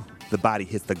 The body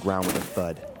hits the ground with a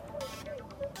thud.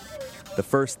 The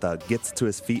first thug gets to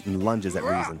his feet and lunges at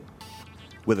Reason.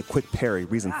 With a quick parry,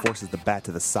 Reason forces the bat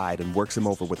to the side and works him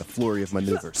over with a flurry of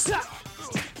maneuvers.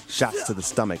 Shots to the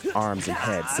stomach, arms, and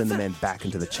head send the man back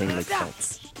into the chain-link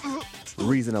fence.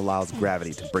 Reason allows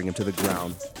gravity to bring him to the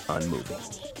ground, unmoving.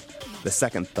 The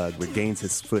second thug regains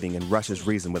his footing and rushes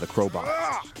Reason with a crowbar.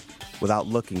 Without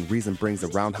looking, Reason brings a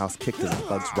roundhouse kick to the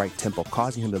thug's right temple,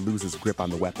 causing him to lose his grip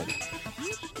on the weapon.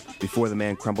 Before the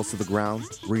man crumbles to the ground,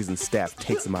 Reason's staff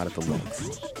takes him out at the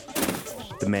legs.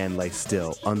 The man lays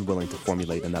still, unwilling to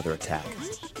formulate another attack.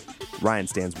 Ryan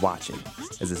stands watching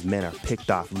as his men are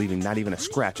picked off, leaving not even a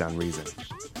scratch on Reason.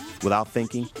 Without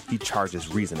thinking, he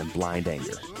charges Reason in blind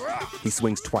anger. He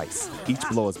swings twice. Each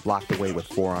blow is blocked away with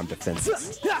forearm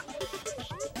defenses.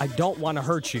 I don't want to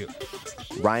hurt you.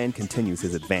 Ryan continues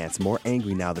his advance, more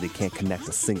angry now that he can't connect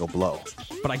a single blow.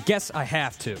 But I guess I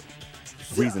have to.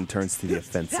 Reason turns to the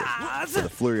offensive. With a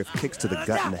flurry of kicks to the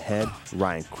gut and the head,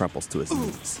 Ryan crumples to his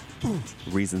knees.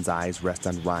 Reason's eyes rest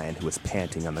on Ryan, who is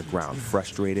panting on the ground,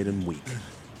 frustrated and weak.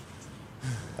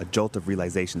 A jolt of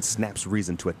realization snaps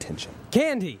Reason to attention.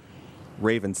 Candy!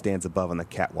 Raven stands above on the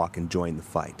catwalk enjoying the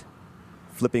fight.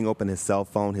 Flipping open his cell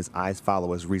phone, his eyes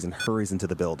follow as Reason hurries into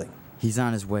the building. He's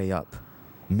on his way up.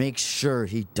 Make sure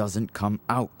he doesn't come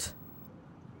out.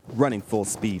 Running full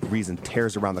speed, Reason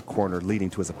tears around the corner leading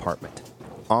to his apartment.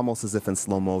 Almost as if in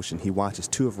slow motion, he watches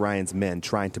two of Ryan's men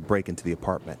trying to break into the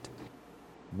apartment.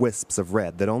 Wisps of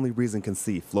red that only Reason can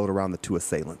see float around the two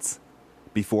assailants.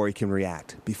 Before he can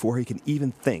react, before he can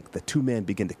even think, the two men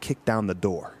begin to kick down the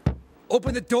door.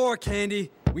 Open the door,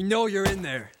 Candy. We know you're in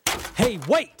there. Hey,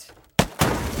 wait!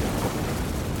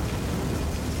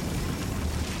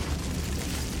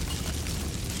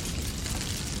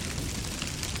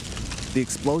 The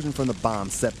explosion from the bomb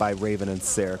set by Raven and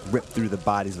Sarek ripped through the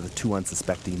bodies of the two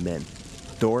unsuspecting men.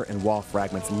 Door and wall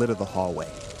fragments litter the hallway.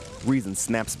 Reason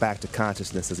snaps back to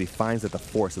consciousness as he finds that the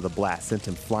force of the blast sent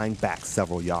him flying back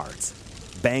several yards.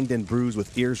 Banged and bruised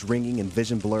with ears ringing and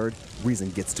vision blurred, Reason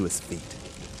gets to his feet.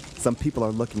 Some people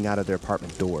are looking out of their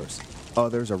apartment doors.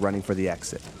 Others are running for the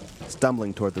exit.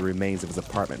 Stumbling toward the remains of his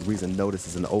apartment, Reason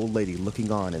notices an old lady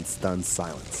looking on in stunned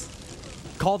silence.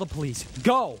 Call the police.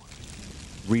 Go!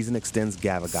 Reason extends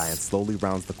Gavagai and slowly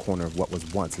rounds the corner of what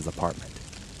was once his apartment.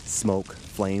 Smoke,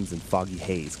 flames, and foggy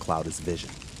haze cloud his vision.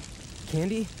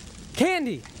 Candy?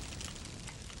 Candy!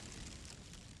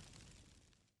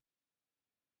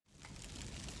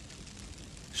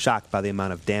 Shocked by the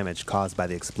amount of damage caused by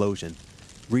the explosion,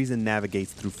 Reason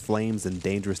navigates through flames and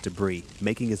dangerous debris,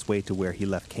 making his way to where he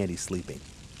left Candy sleeping.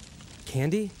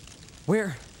 Candy?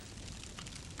 Where?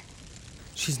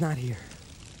 She's not here.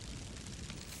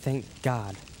 Thank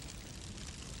God.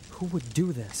 Who would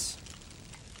do this?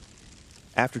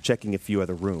 After checking a few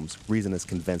other rooms, Reason is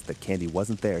convinced that Candy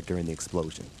wasn't there during the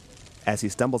explosion. As he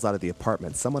stumbles out of the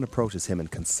apartment, someone approaches him in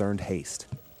concerned haste.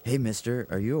 Hey, mister,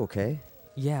 are you okay?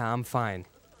 Yeah, I'm fine.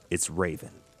 It's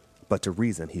Raven. But to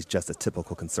Reason, he's just a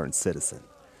typical concerned citizen,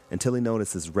 until he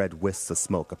notices red wisps of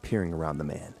smoke appearing around the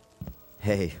man.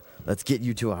 Hey, let's get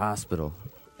you to a hospital.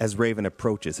 As Raven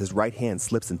approaches, his right hand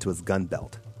slips into his gun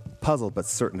belt. Puzzled but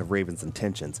certain of Raven's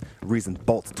intentions, Reason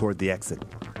bolts toward the exit.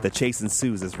 The chase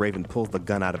ensues as Raven pulls the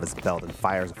gun out of his belt and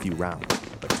fires a few rounds,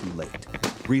 but too late.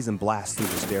 Reason blasts through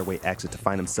the stairway exit to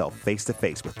find himself face to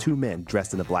face with two men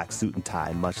dressed in a black suit and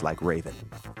tie, much like Raven.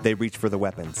 They reach for the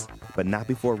weapons, but not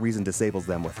before Reason disables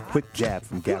them with a quick jab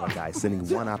from Gavagai, sending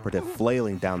one operative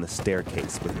flailing down the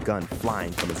staircase with a gun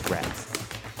flying from his grasp.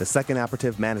 The second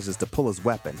operative manages to pull his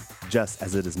weapon, just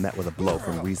as it is met with a blow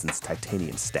from Reason's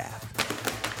titanium staff.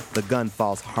 The gun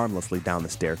falls harmlessly down the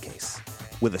staircase.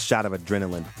 With a shot of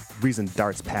adrenaline, Reason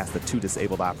darts past the two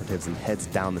disabled operatives and heads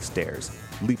down the stairs,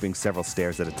 leaping several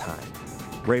stairs at a time.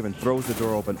 Raven throws the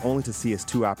door open only to see his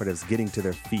two operatives getting to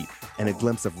their feet and a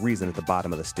glimpse of Reason at the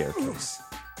bottom of the staircase.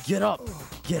 Get up!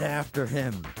 Get after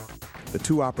him! The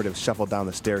two operatives shuffle down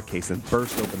the staircase and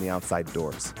burst open the outside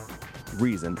doors.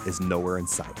 Reason is nowhere in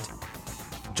sight.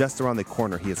 Just around the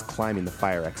corner, he is climbing the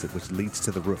fire exit which leads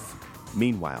to the roof.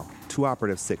 Meanwhile, two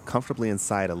operatives sit comfortably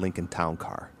inside a Lincoln Town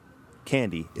car.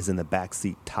 Candy is in the back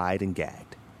seat, tied and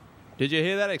gagged. Did you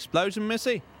hear that explosion,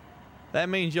 Missy? That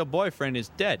means your boyfriend is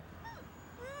dead.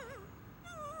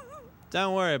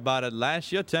 Don't worry about it,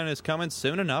 lass. Your turn is coming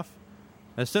soon enough.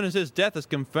 As soon as his death is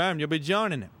confirmed, you'll be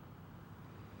joining him.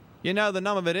 You know, the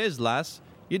numb of it is, lass,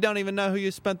 you don't even know who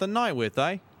you spent the night with,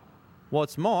 eh?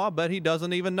 What's more, I bet he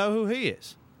doesn't even know who he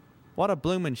is. What a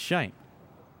bloomin' shame.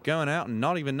 Going out and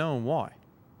not even knowing why.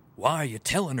 Why are you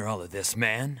telling her all of this,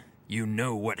 man? You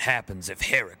know what happens if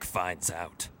Herrick finds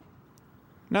out.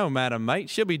 No matter, mate.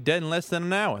 She'll be dead in less than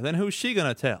an hour. Then who's she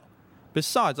gonna tell?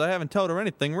 Besides, I haven't told her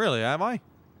anything really, have I?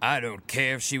 I don't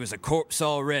care if she was a corpse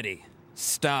already.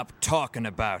 Stop talking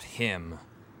about him.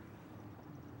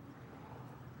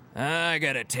 I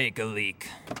gotta take a leak.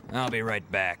 I'll be right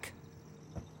back.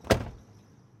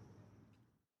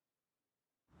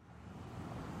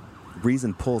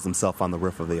 Reason pulls himself on the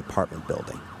roof of the apartment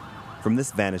building. From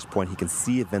this vantage point, he can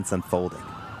see events unfolding.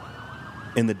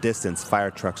 In the distance, fire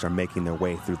trucks are making their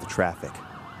way through the traffic.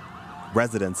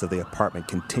 Residents of the apartment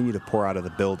continue to pour out of the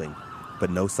building, but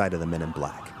no sight of the men in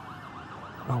black.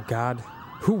 Oh, God.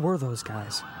 Who were those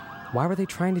guys? Why were they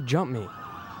trying to jump me?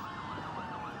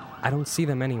 I don't see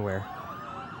them anywhere.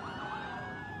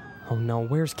 Oh, no.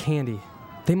 Where's Candy?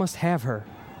 They must have her.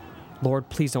 Lord,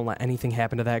 please don't let anything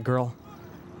happen to that girl.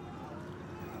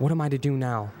 What am I to do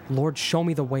now? Lord, show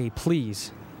me the way,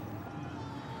 please.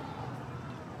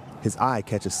 His eye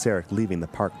catches Sarek leaving the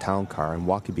parked town car and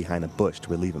walking behind a bush to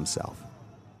relieve himself.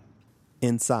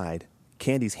 Inside,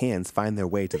 Candy's hands find their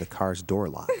way to the car's door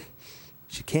lock.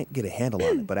 She can't get a handle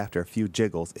on it, but after a few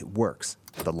jiggles, it works.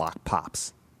 The lock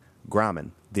pops. Grauman,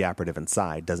 the operative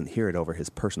inside, doesn't hear it over his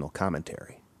personal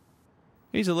commentary.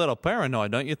 He's a little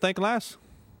paranoid, don't you think, lass?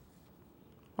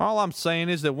 All I'm saying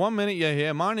is that 1 minute you're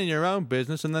here minding your own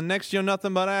business and the next you're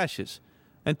nothing but ashes.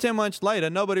 And 10 months later,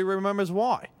 nobody remembers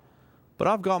why. But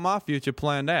I've got my future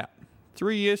planned out.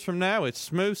 3 years from now, it's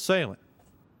smooth sailing.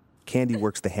 Candy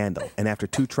works the handle, and after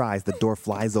 2 tries, the door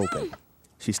flies open.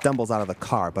 She stumbles out of the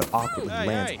car, but awkwardly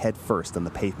lands head first on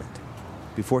the pavement.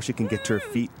 Before she can get to her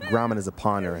feet, Grauman is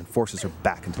upon her and forces her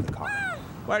back into the car.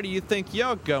 Where do you think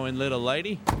you're going, little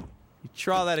lady? You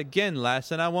try that again,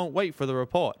 lass, and I won't wait for the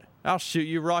report. I'll shoot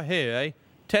you right here, eh?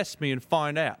 Test me and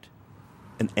find out.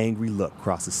 An angry look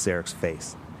crosses Sarek's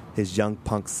face. His young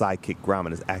punk sidekick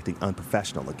Grauman is acting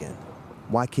unprofessional again.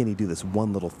 Why can't he do this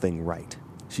one little thing right?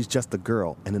 She's just a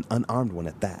girl, and an unarmed one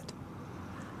at that.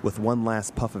 With one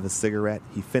last puff of his cigarette,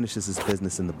 he finishes his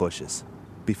business in the bushes.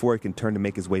 Before he can turn to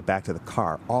make his way back to the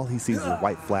car, all he sees is a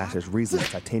white flash as Reason's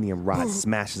titanium rod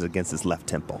smashes against his left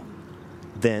temple.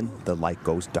 Then the light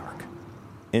goes dark.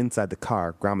 Inside the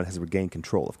car, Grauman has regained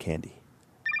control of Candy.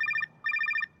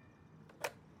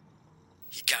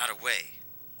 He got away.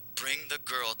 Bring the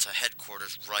girl to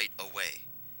headquarters right away.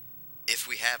 If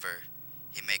we have her,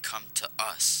 he may come to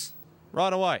us.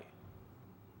 Right away.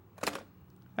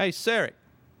 Hey, Sarek.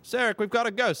 Sarek, we've got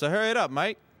to go, so hurry it up,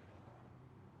 mate.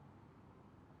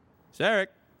 Sarek.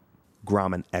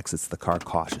 Grauman exits the car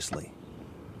cautiously.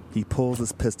 He pulls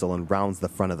his pistol and rounds the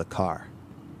front of the car.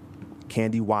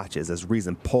 Candy watches as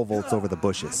Reason pole vaults over the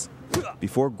bushes.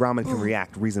 Before Grauman can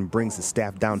react, Reason brings his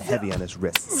staff down heavy on his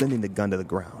wrist, sending the gun to the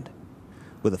ground.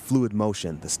 With a fluid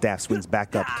motion, the staff swings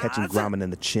back up, catching Grauman in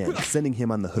the chin, sending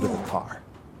him on the hood of the car.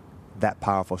 That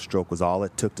powerful stroke was all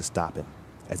it took to stop him,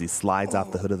 as he slides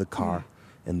off the hood of the car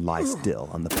and lies still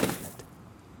on the pavement.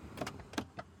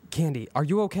 Candy, are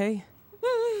you okay?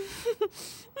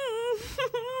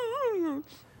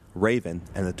 Raven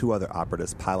and the two other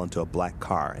operatives pile into a black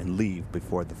car and leave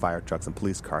before the fire trucks and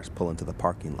police cars pull into the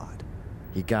parking lot.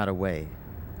 He got away.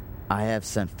 I have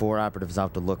sent 4 operatives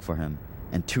out to look for him,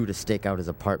 and 2 to stake out his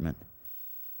apartment.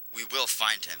 We will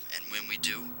find him, and when we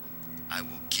do, I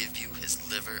will give you his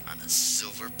liver on a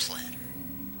silver platter.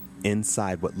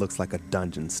 Inside what looks like a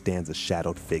dungeon stands a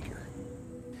shadowed figure.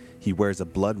 He wears a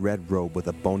blood-red robe with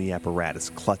a bony apparatus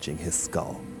clutching his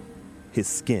skull. His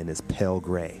skin is pale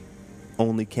gray.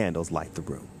 Only candles light the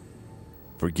room.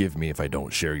 Forgive me if I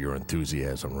don't share your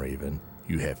enthusiasm, Raven.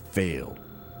 You have failed.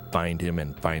 Find him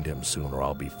and find him soon, or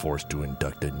I'll be forced to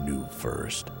induct a new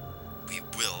first. We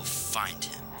will find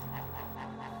him.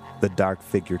 The dark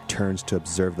figure turns to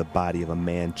observe the body of a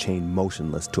man chained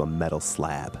motionless to a metal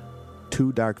slab.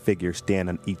 2 dark figures stand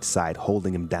on each side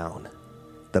holding him down.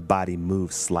 The body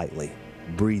moves slightly,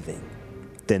 breathing,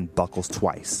 then buckles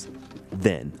twice,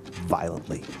 then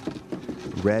violently.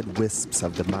 Red wisps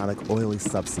of demonic oily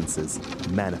substances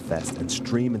manifest and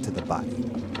stream into the body.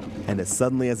 And as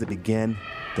suddenly as it began,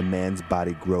 the man's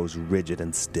body grows rigid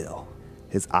and still.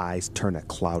 His eyes turn a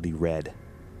cloudy red.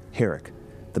 Herrick,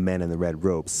 the man in the red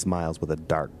robe, smiles with a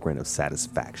dark grin of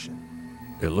satisfaction.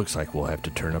 It looks like we'll have to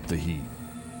turn up the heat.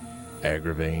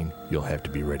 Agravain, you'll have to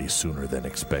be ready sooner than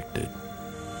expected.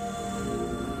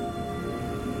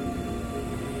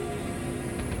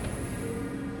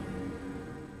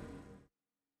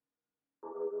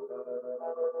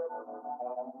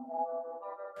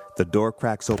 The door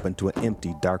cracks open to an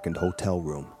empty, darkened hotel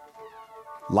room.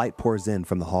 Light pours in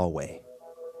from the hallway.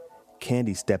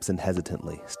 Candy steps in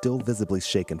hesitantly, still visibly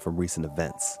shaken from recent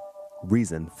events.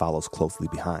 Reason follows closely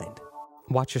behind.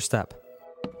 Watch your step.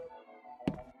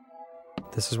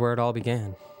 This is where it all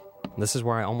began. This is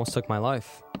where I almost took my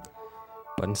life.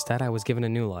 But instead, I was given a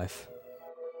new life.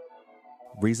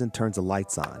 Reason turns the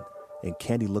lights on, and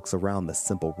Candy looks around the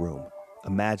simple room,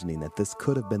 imagining that this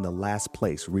could have been the last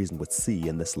place Reason would see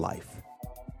in this life.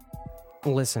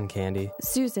 Listen, Candy.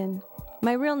 Susan.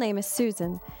 My real name is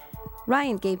Susan.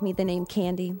 Ryan gave me the name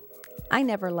Candy. I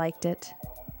never liked it.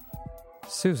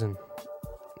 Susan.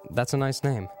 That's a nice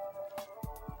name.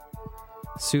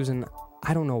 Susan,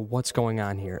 I don't know what's going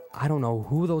on here. I don't know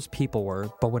who those people were,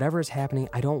 but whatever is happening,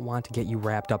 I don't want to get you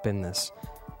wrapped up in this.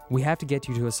 We have to get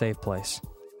you to a safe place.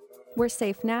 We're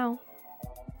safe now.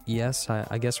 Yes,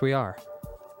 I guess we are.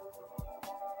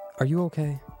 Are you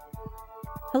okay?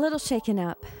 A little shaken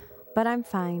up, but I'm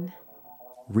fine.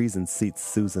 Reason seats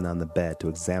Susan on the bed to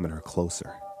examine her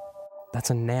closer. That's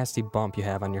a nasty bump you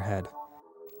have on your head.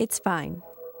 It's fine.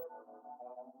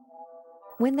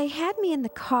 When they had me in the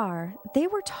car, they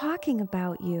were talking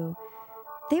about you.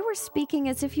 They were speaking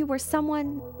as if you were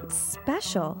someone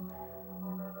special.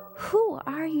 Who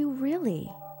are you really?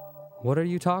 What are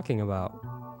you talking about?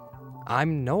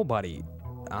 I'm nobody.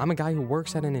 I'm a guy who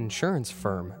works at an insurance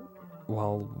firm.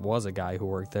 Well, was a guy who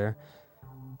worked there.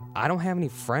 I don't have any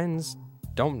friends.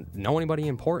 Don't know anybody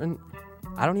important.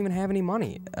 I don't even have any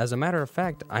money. As a matter of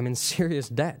fact, I'm in serious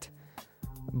debt.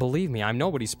 Believe me, I'm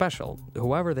nobody special.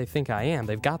 Whoever they think I am,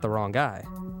 they've got the wrong guy.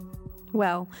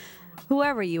 Well,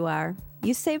 whoever you are,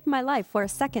 you saved my life for a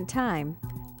second time.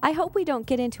 I hope we don't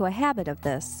get into a habit of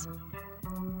this.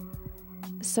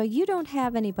 So you don't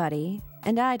have anybody,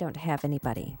 And I don't have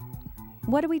anybody.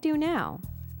 What do we do now?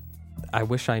 I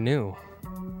wish I knew.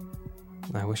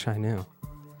 I wish I knew.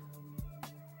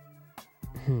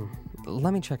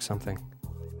 Let me check something.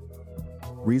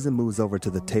 Reason moves over to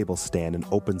the table stand and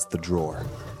opens the drawer.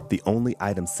 The only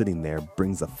item sitting there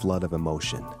brings a flood of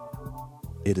emotion.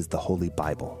 It is the Holy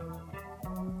Bible.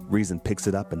 Reason picks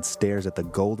it up and stares at the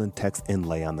golden text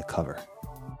inlay on the cover.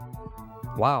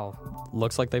 Wow,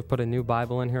 looks like they've put a new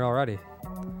Bible in here already.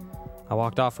 I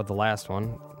walked off with the last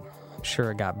one. I'm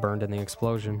sure it got burned in the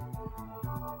explosion.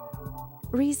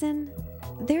 Reason,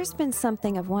 there's been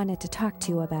something I've wanted to talk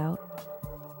to you about.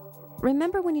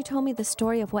 Remember when you told me the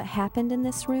story of what happened in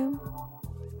this room?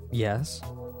 Yes?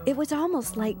 It was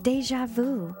almost like deja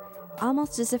vu,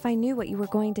 almost as if I knew what you were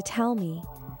going to tell me.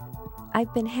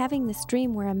 I've been having this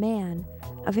dream where a man,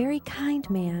 a very kind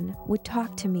man, would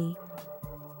talk to me.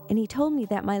 And he told me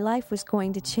that my life was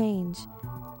going to change.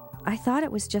 I thought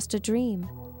it was just a dream.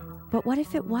 But what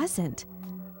if it wasn't?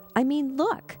 I mean,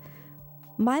 look.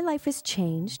 My life has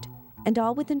changed, and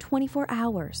all within 24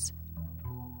 hours.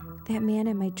 That man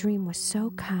in my dream was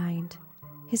so kind.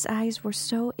 His eyes were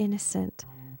so innocent.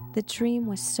 The dream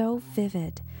was so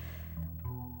vivid.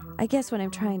 I guess what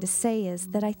I'm trying to say is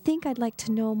that I think I'd like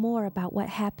to know more about what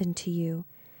happened to you.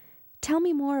 Tell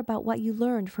me more about what you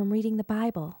learned from reading the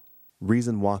Bible.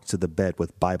 Reason walks to the bed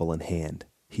with Bible in hand.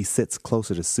 He sits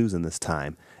closer to Susan this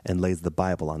time and lays the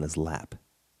Bible on his lap.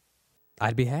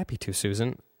 I'd be happy to,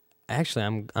 Susan.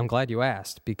 Actually, I'm glad you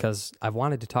asked, because I've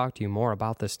wanted to talk to you more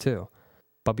about this too.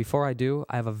 But before I do,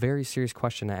 I have a very serious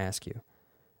question to ask you.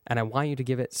 And I want you to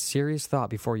give it serious thought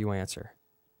before you answer.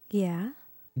 Yeah?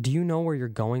 Do you know where you're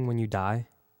going when you die?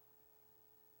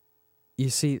 You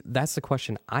see, that's the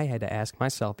question I had to ask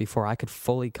myself before I could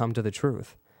fully come to the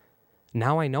truth.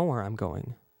 Now I know where I'm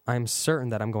going. I'm certain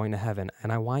that I'm going to heaven,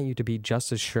 and I want you to be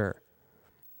just as sure.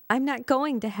 I'm not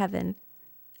going to heaven.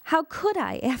 How could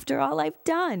I, after all I've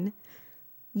done?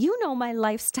 You know my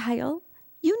lifestyle.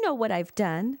 You know what I've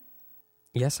done.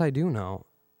 Yes, I do know.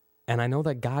 And I know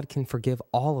that God can forgive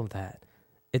all of that.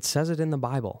 It says it in the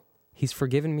Bible. He's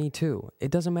forgiven me too.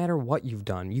 It doesn't matter what you've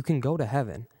done. You can go to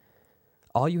heaven.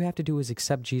 All you have to do is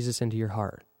accept Jesus into your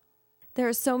heart. There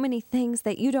are so many things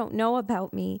that you don't know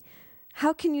about me.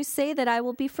 How can you say that I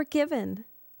will be forgiven?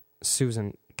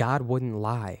 Susan, God wouldn't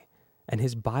lie. And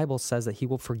his Bible says that he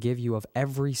will forgive you of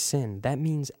every sin. That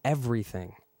means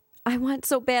everything. I want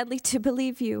so badly to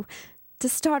believe you, to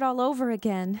start all over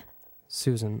again.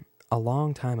 Susan, a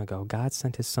long time ago, God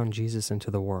sent his son Jesus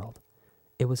into the world.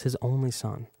 It was his only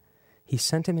son. He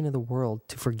sent him into the world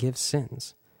to forgive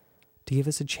sins, to give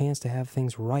us a chance to have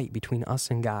things right between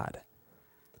us and God.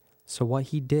 So what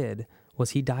he did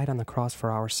was he died on the cross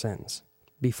for our sins.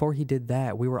 Before he did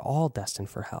that, we were all destined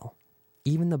for hell.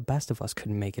 Even the best of us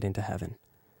couldn't make it into heaven.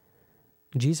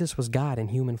 Jesus was God in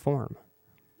human form.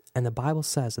 And the Bible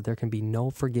says that there can be no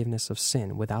forgiveness of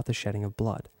sin without the shedding of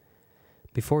blood.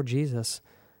 Before Jesus,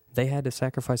 they had to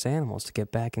sacrifice animals to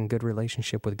get back in good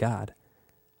relationship with God.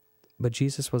 But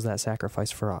Jesus was that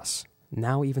sacrifice for us.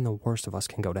 Now even the worst of us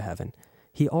can go to heaven.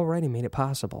 He already made it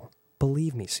possible.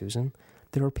 Believe me, Susan,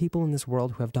 there are people in this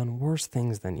world who have done worse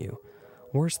things than you.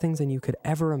 Worse things than you could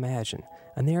ever imagine.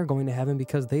 And they are going to heaven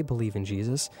because they believe in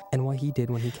Jesus and what he did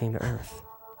when he came to earth.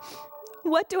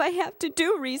 What do I have to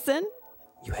do, Reason?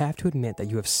 You have to admit that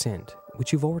you have sinned,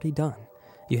 which you've already done.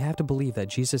 You have to believe that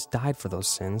Jesus died for those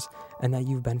sins and that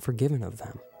you've been forgiven of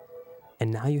them.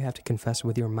 And now you have to confess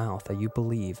with your mouth that you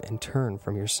believe and turn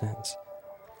from your sins.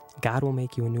 God will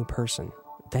make you a new person.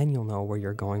 Then you'll know where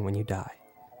you're going when you die.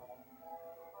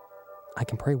 I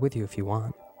can pray with you if you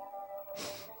want.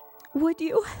 Would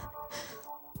you?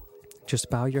 Just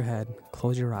bow your head,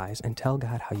 close your eyes, and tell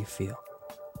God how you feel.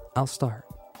 I'll start.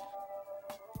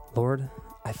 Lord,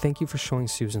 I thank you for showing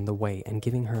Susan the way and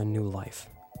giving her a new life.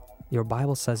 Your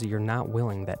Bible says that you're not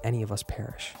willing that any of us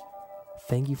perish.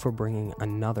 Thank you for bringing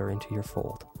another into your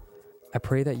fold. I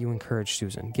pray that you encourage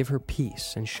Susan, give her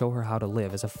peace, and show her how to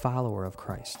live as a follower of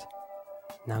Christ.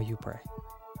 Now you pray.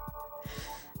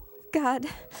 God,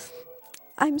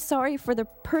 I'm sorry for the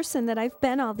person that I've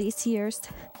been all these years.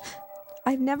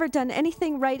 I've never done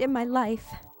anything right in my life.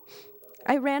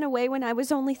 I ran away when I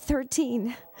was only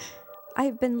 13.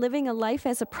 I've been living a life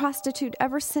as a prostitute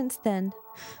ever since then.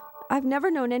 I've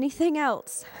never known anything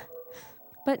else.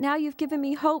 But now you've given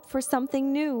me hope for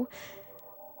something new.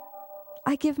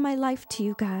 I give my life to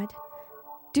you, God.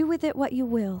 Do with it what you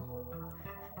will.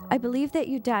 I believe that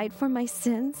you died for my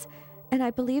sins, and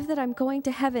I believe that I'm going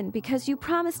to heaven because you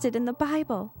promised it in the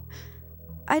Bible.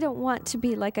 I don't want to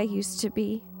be like I used to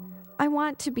be. I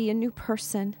want to be a new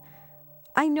person.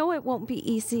 I know it won't be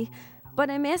easy, but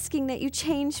I'm asking that you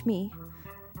change me.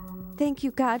 thank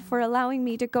you, God, for allowing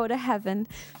me to go to heaven.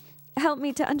 Help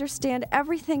me to understand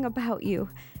everything about you,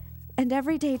 and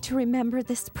every day to remember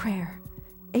this prayer.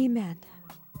 Amen.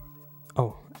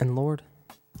 Oh, and Lord,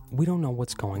 we don't know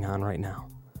what's going on right now.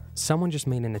 Someone just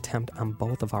made an attempt on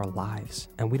both of our lives,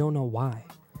 and we don't know why.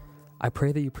 I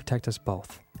pray that you protect us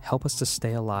both. Help us to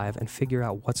stay alive and figure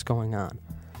out what's going on.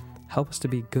 Help us to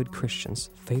be good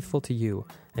Christians, faithful to you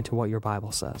and to what your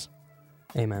Bible says.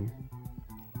 Amen.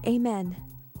 Amen.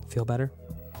 Feel better?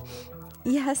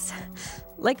 Yes,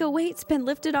 like a weight's been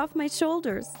lifted off my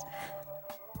shoulders.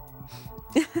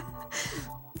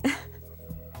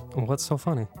 What's so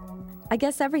funny? I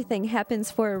guess everything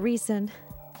happens for a reason.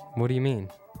 What do you mean?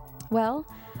 Well,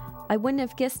 I wouldn't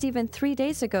have guessed even 3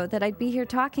 days ago that I'd be here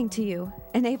talking to you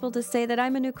and able to say that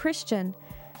I'm a new Christian.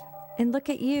 And look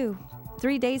at you.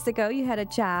 3 days ago, you had a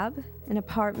job, an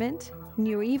apartment, and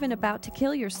you were even about to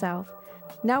kill yourself.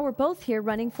 Now we're both here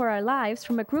running for our lives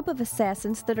from a group of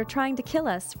assassins that are trying to kill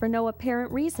us for no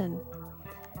apparent reason.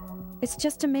 It's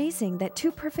just amazing that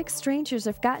two perfect strangers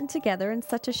have gotten together in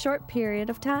such a short period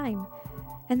of time,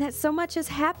 and that so much has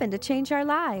happened to change our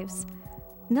lives.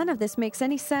 None of this makes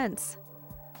any sense.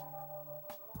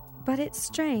 But it's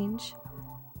strange.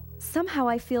 Somehow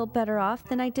I feel better off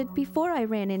than I did before I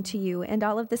ran into you and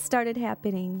all of this started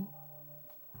happening.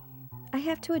 I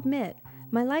have to admit,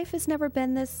 my life has never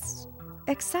been this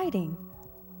exciting.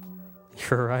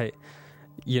 You're right.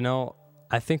 You know,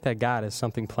 I think that God has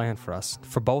something planned for us,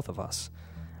 for both of us.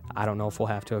 I don't know if we'll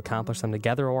have to accomplish them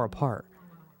together or apart.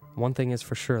 One thing is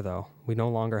for sure, though, we no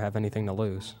longer have anything to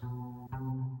lose.